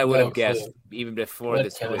 this one I would No have guessed clue. even before What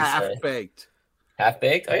this can quiz. we Half say? baked.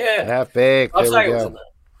 Half-Baked? Oh, yeah. Half baked. Bob There Saget we was in go.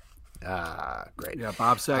 that. Ah, great. Yeah,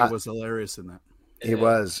 Bob Saget was hilarious in that. He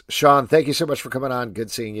was. Sean, thank you so much for coming on.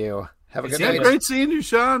 Good seeing you. Have a good Yeah, night. great seeing you,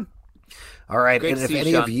 Sean. All right. Great And to if see you,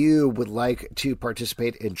 any Sean. of you would like to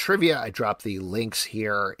participate in trivia, I drop the links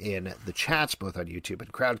here in the chats, both on YouTube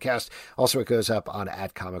and Crowdcast. Also, it goes up on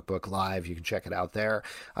 @ComicBookLive. You can check it out there.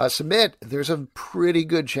 Submit. There's a pretty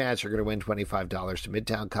good chance you're going to win $25 to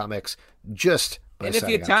Midtown Comics just by And if you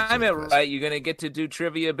signing up to time the it quiz. right, you're going to get to do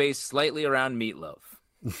trivia based slightly around Meatloaf.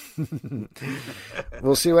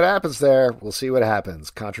 We'll see what happens there. We'll see what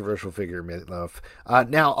happens. Controversial figure, Meatloaf.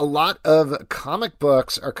 Now, a lot of comic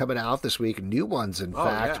books are coming out this week. New ones, in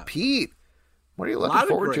fact. Yeah. Pete, what are you looking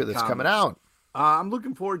forward to that's coming out? I'm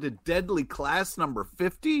looking forward to Deadly Class number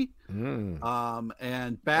 50.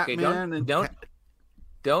 And Batman. Okay,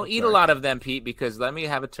 don't eat a lot of them, Pete, because let me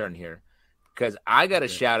have a turn here. Because I got to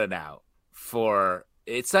shout it out for...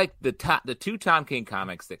 It's like the two Tom King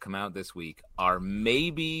comics that come out this week are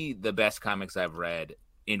maybe the best comics I've read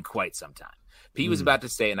in quite some time. Pete was about to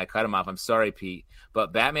say, and I cut him off. I'm sorry, Pete,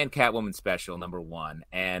 but Batman Catwoman Special #1,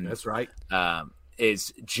 and that's right,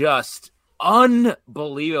 is just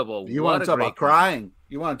unbelievable. You want to talk about crying?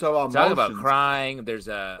 You want to talk about crying? There's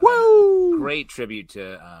a great tribute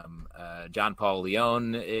to John Paul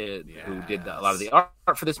Leon, who did a lot of the art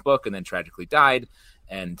for this book, and then tragically died.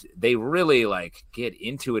 And they really get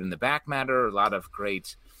into it in the back matter. A lot of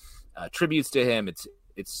great tributes to him. It's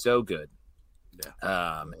so good.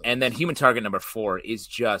 Yeah. And then Human Target #4 is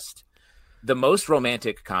just the most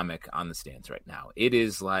romantic comic on the stands right now. It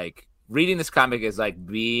is like reading this comic is like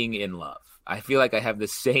being in love. I feel like I have the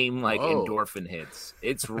same endorphin hits.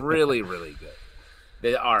 It's really, really good.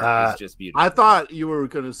 The art is just beautiful. I thought you were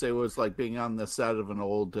going to say it was like being on the set of an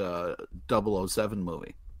old 007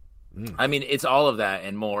 movie. I mean, it's all of that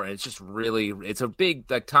and more. It's just really, it's a big,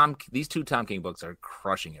 these two Tom King books are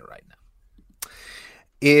crushing it right now.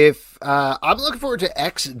 If I'm looking forward to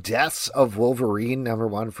X Deaths of Wolverine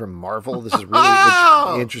 #1 from Marvel. This is really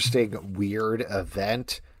an interesting, weird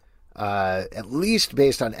event. At least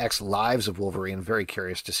based on X Lives of Wolverine. I'm very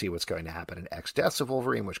curious to see what's going to happen in X Deaths of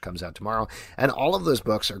Wolverine, which comes out tomorrow. And all of those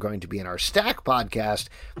books are going to be in our Stack podcast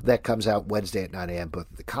that comes out Wednesday at 9 a.m., both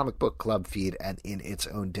the Comic Book Club feed and in its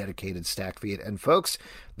own dedicated Stack feed. And folks,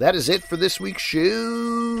 that is it for this week's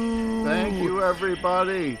show. Thank you,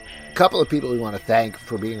 everybody. A couple of people we want to thank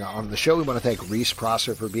for being on the show. We want to thank Reese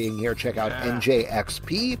Prosser for being here. Check out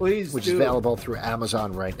NJXP, which is available through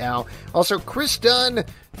Amazon right now. Also, Chris Dunn,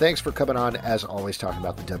 thanks for coming on, as always, talking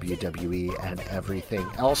about the WWE and everything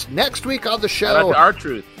else. Next week on the show,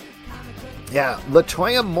 R-Truth. Yeah,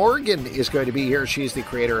 LaToya Morgan is going to be here. She's the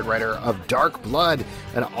creator and writer of Dark Blood,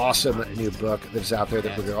 an awesome new book that's out there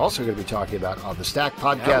that we're also going to be talking about on the Stack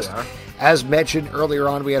podcast. Yeah, as mentioned earlier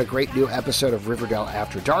on, we had a great new episode of Riverdale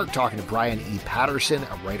After Dark, talking to Brian E. Patterson,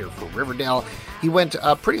 a writer for Riverdale. He went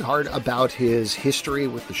pretty hard about his history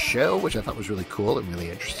with the show, which I thought was really cool and really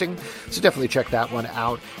interesting. So definitely check that one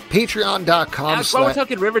out. Patreon.com. Alex, while we're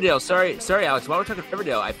talking Riverdale, sorry, Alex, while we're talking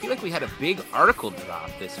Riverdale, I feel like we had a big article drop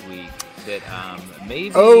this week. That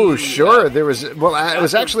maybe. Oh, sure. There was. Well, it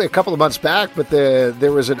was actually a couple of months back, but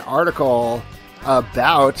there was an article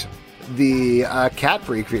about the cat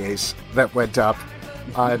briefcase that went up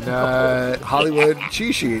on Hollywood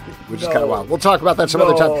Cheat Sheet, which is kind of wild. We'll talk about that some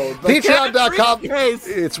other time. Patreon.com.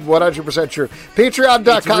 It's 100% true.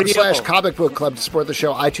 Patreon.com/Comic Book Club to support the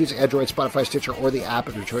show. iTunes, Android, Spotify, Stitcher, or the app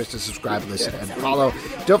of your choice to subscribe, listen, and follow.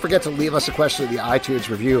 Don't forget to leave us a question in the iTunes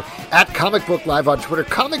review at Comic Book Live on Twitter,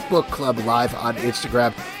 Comic Book Club Live on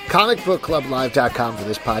Instagram, comicbookclublive.com for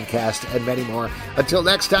this podcast, and many more. Until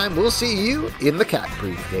next time, we'll see you in the cat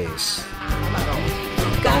briefcase.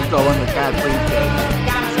 Don't go in the cat briefcase.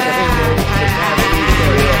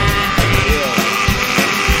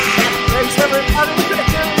 Thanks, everybody. Take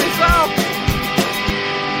care of yourself.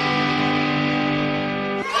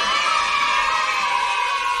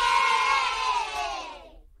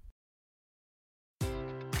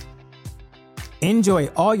 Enjoy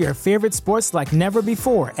all your favorite sports like never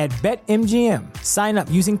before at BetMGM. Sign up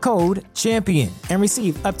using code CHAMPION and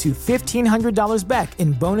receive up to $1,500 back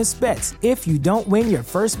in bonus bets if you don't win your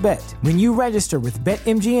first bet. When you register with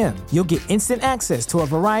BetMGM, you'll get instant access to a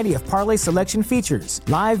variety of parlay selection features,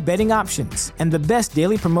 live betting options, and the best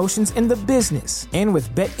daily promotions in the business. And with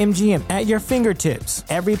BetMGM at your fingertips,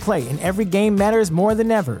 every play and every game matters more than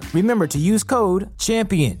ever. Remember to use code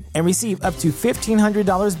CHAMPION and receive up to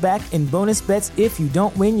 $1,500 back in bonus bets if you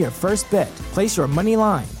don't win your first bet. Place your money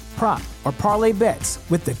line, prop, or parlay bets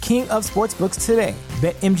with the king of sportsbooks today.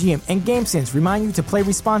 BetMGM and GameSense remind you to play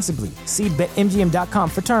responsibly. See BetMGM.com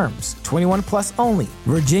for terms. 21 plus only.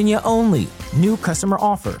 Virginia only. New customer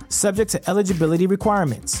offer. Subject to eligibility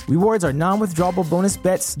requirements. Rewards are non-withdrawable bonus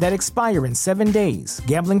bets that expire in 7 days.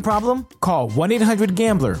 Gambling problem? Call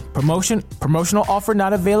 1-800-GAMBLER. Promotional offer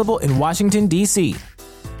not available in Washington, D.C.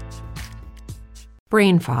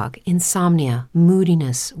 Brain fog, insomnia,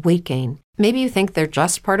 moodiness, weight gain. Maybe you think they're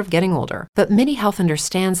just part of getting older, but MIDI Health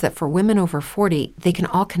understands that for women over 40, they can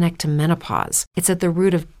all connect to menopause. It's at the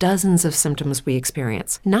root of dozens of symptoms we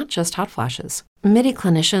experience, not just hot flashes. MIDI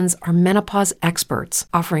clinicians are menopause experts,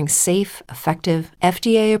 offering safe, effective,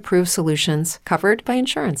 FDA-approved solutions covered by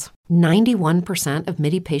insurance. 91% of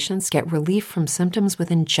MIDI patients get relief from symptoms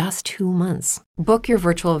within just 2 months. Book your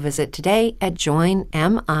virtual visit today at joinmidi.com.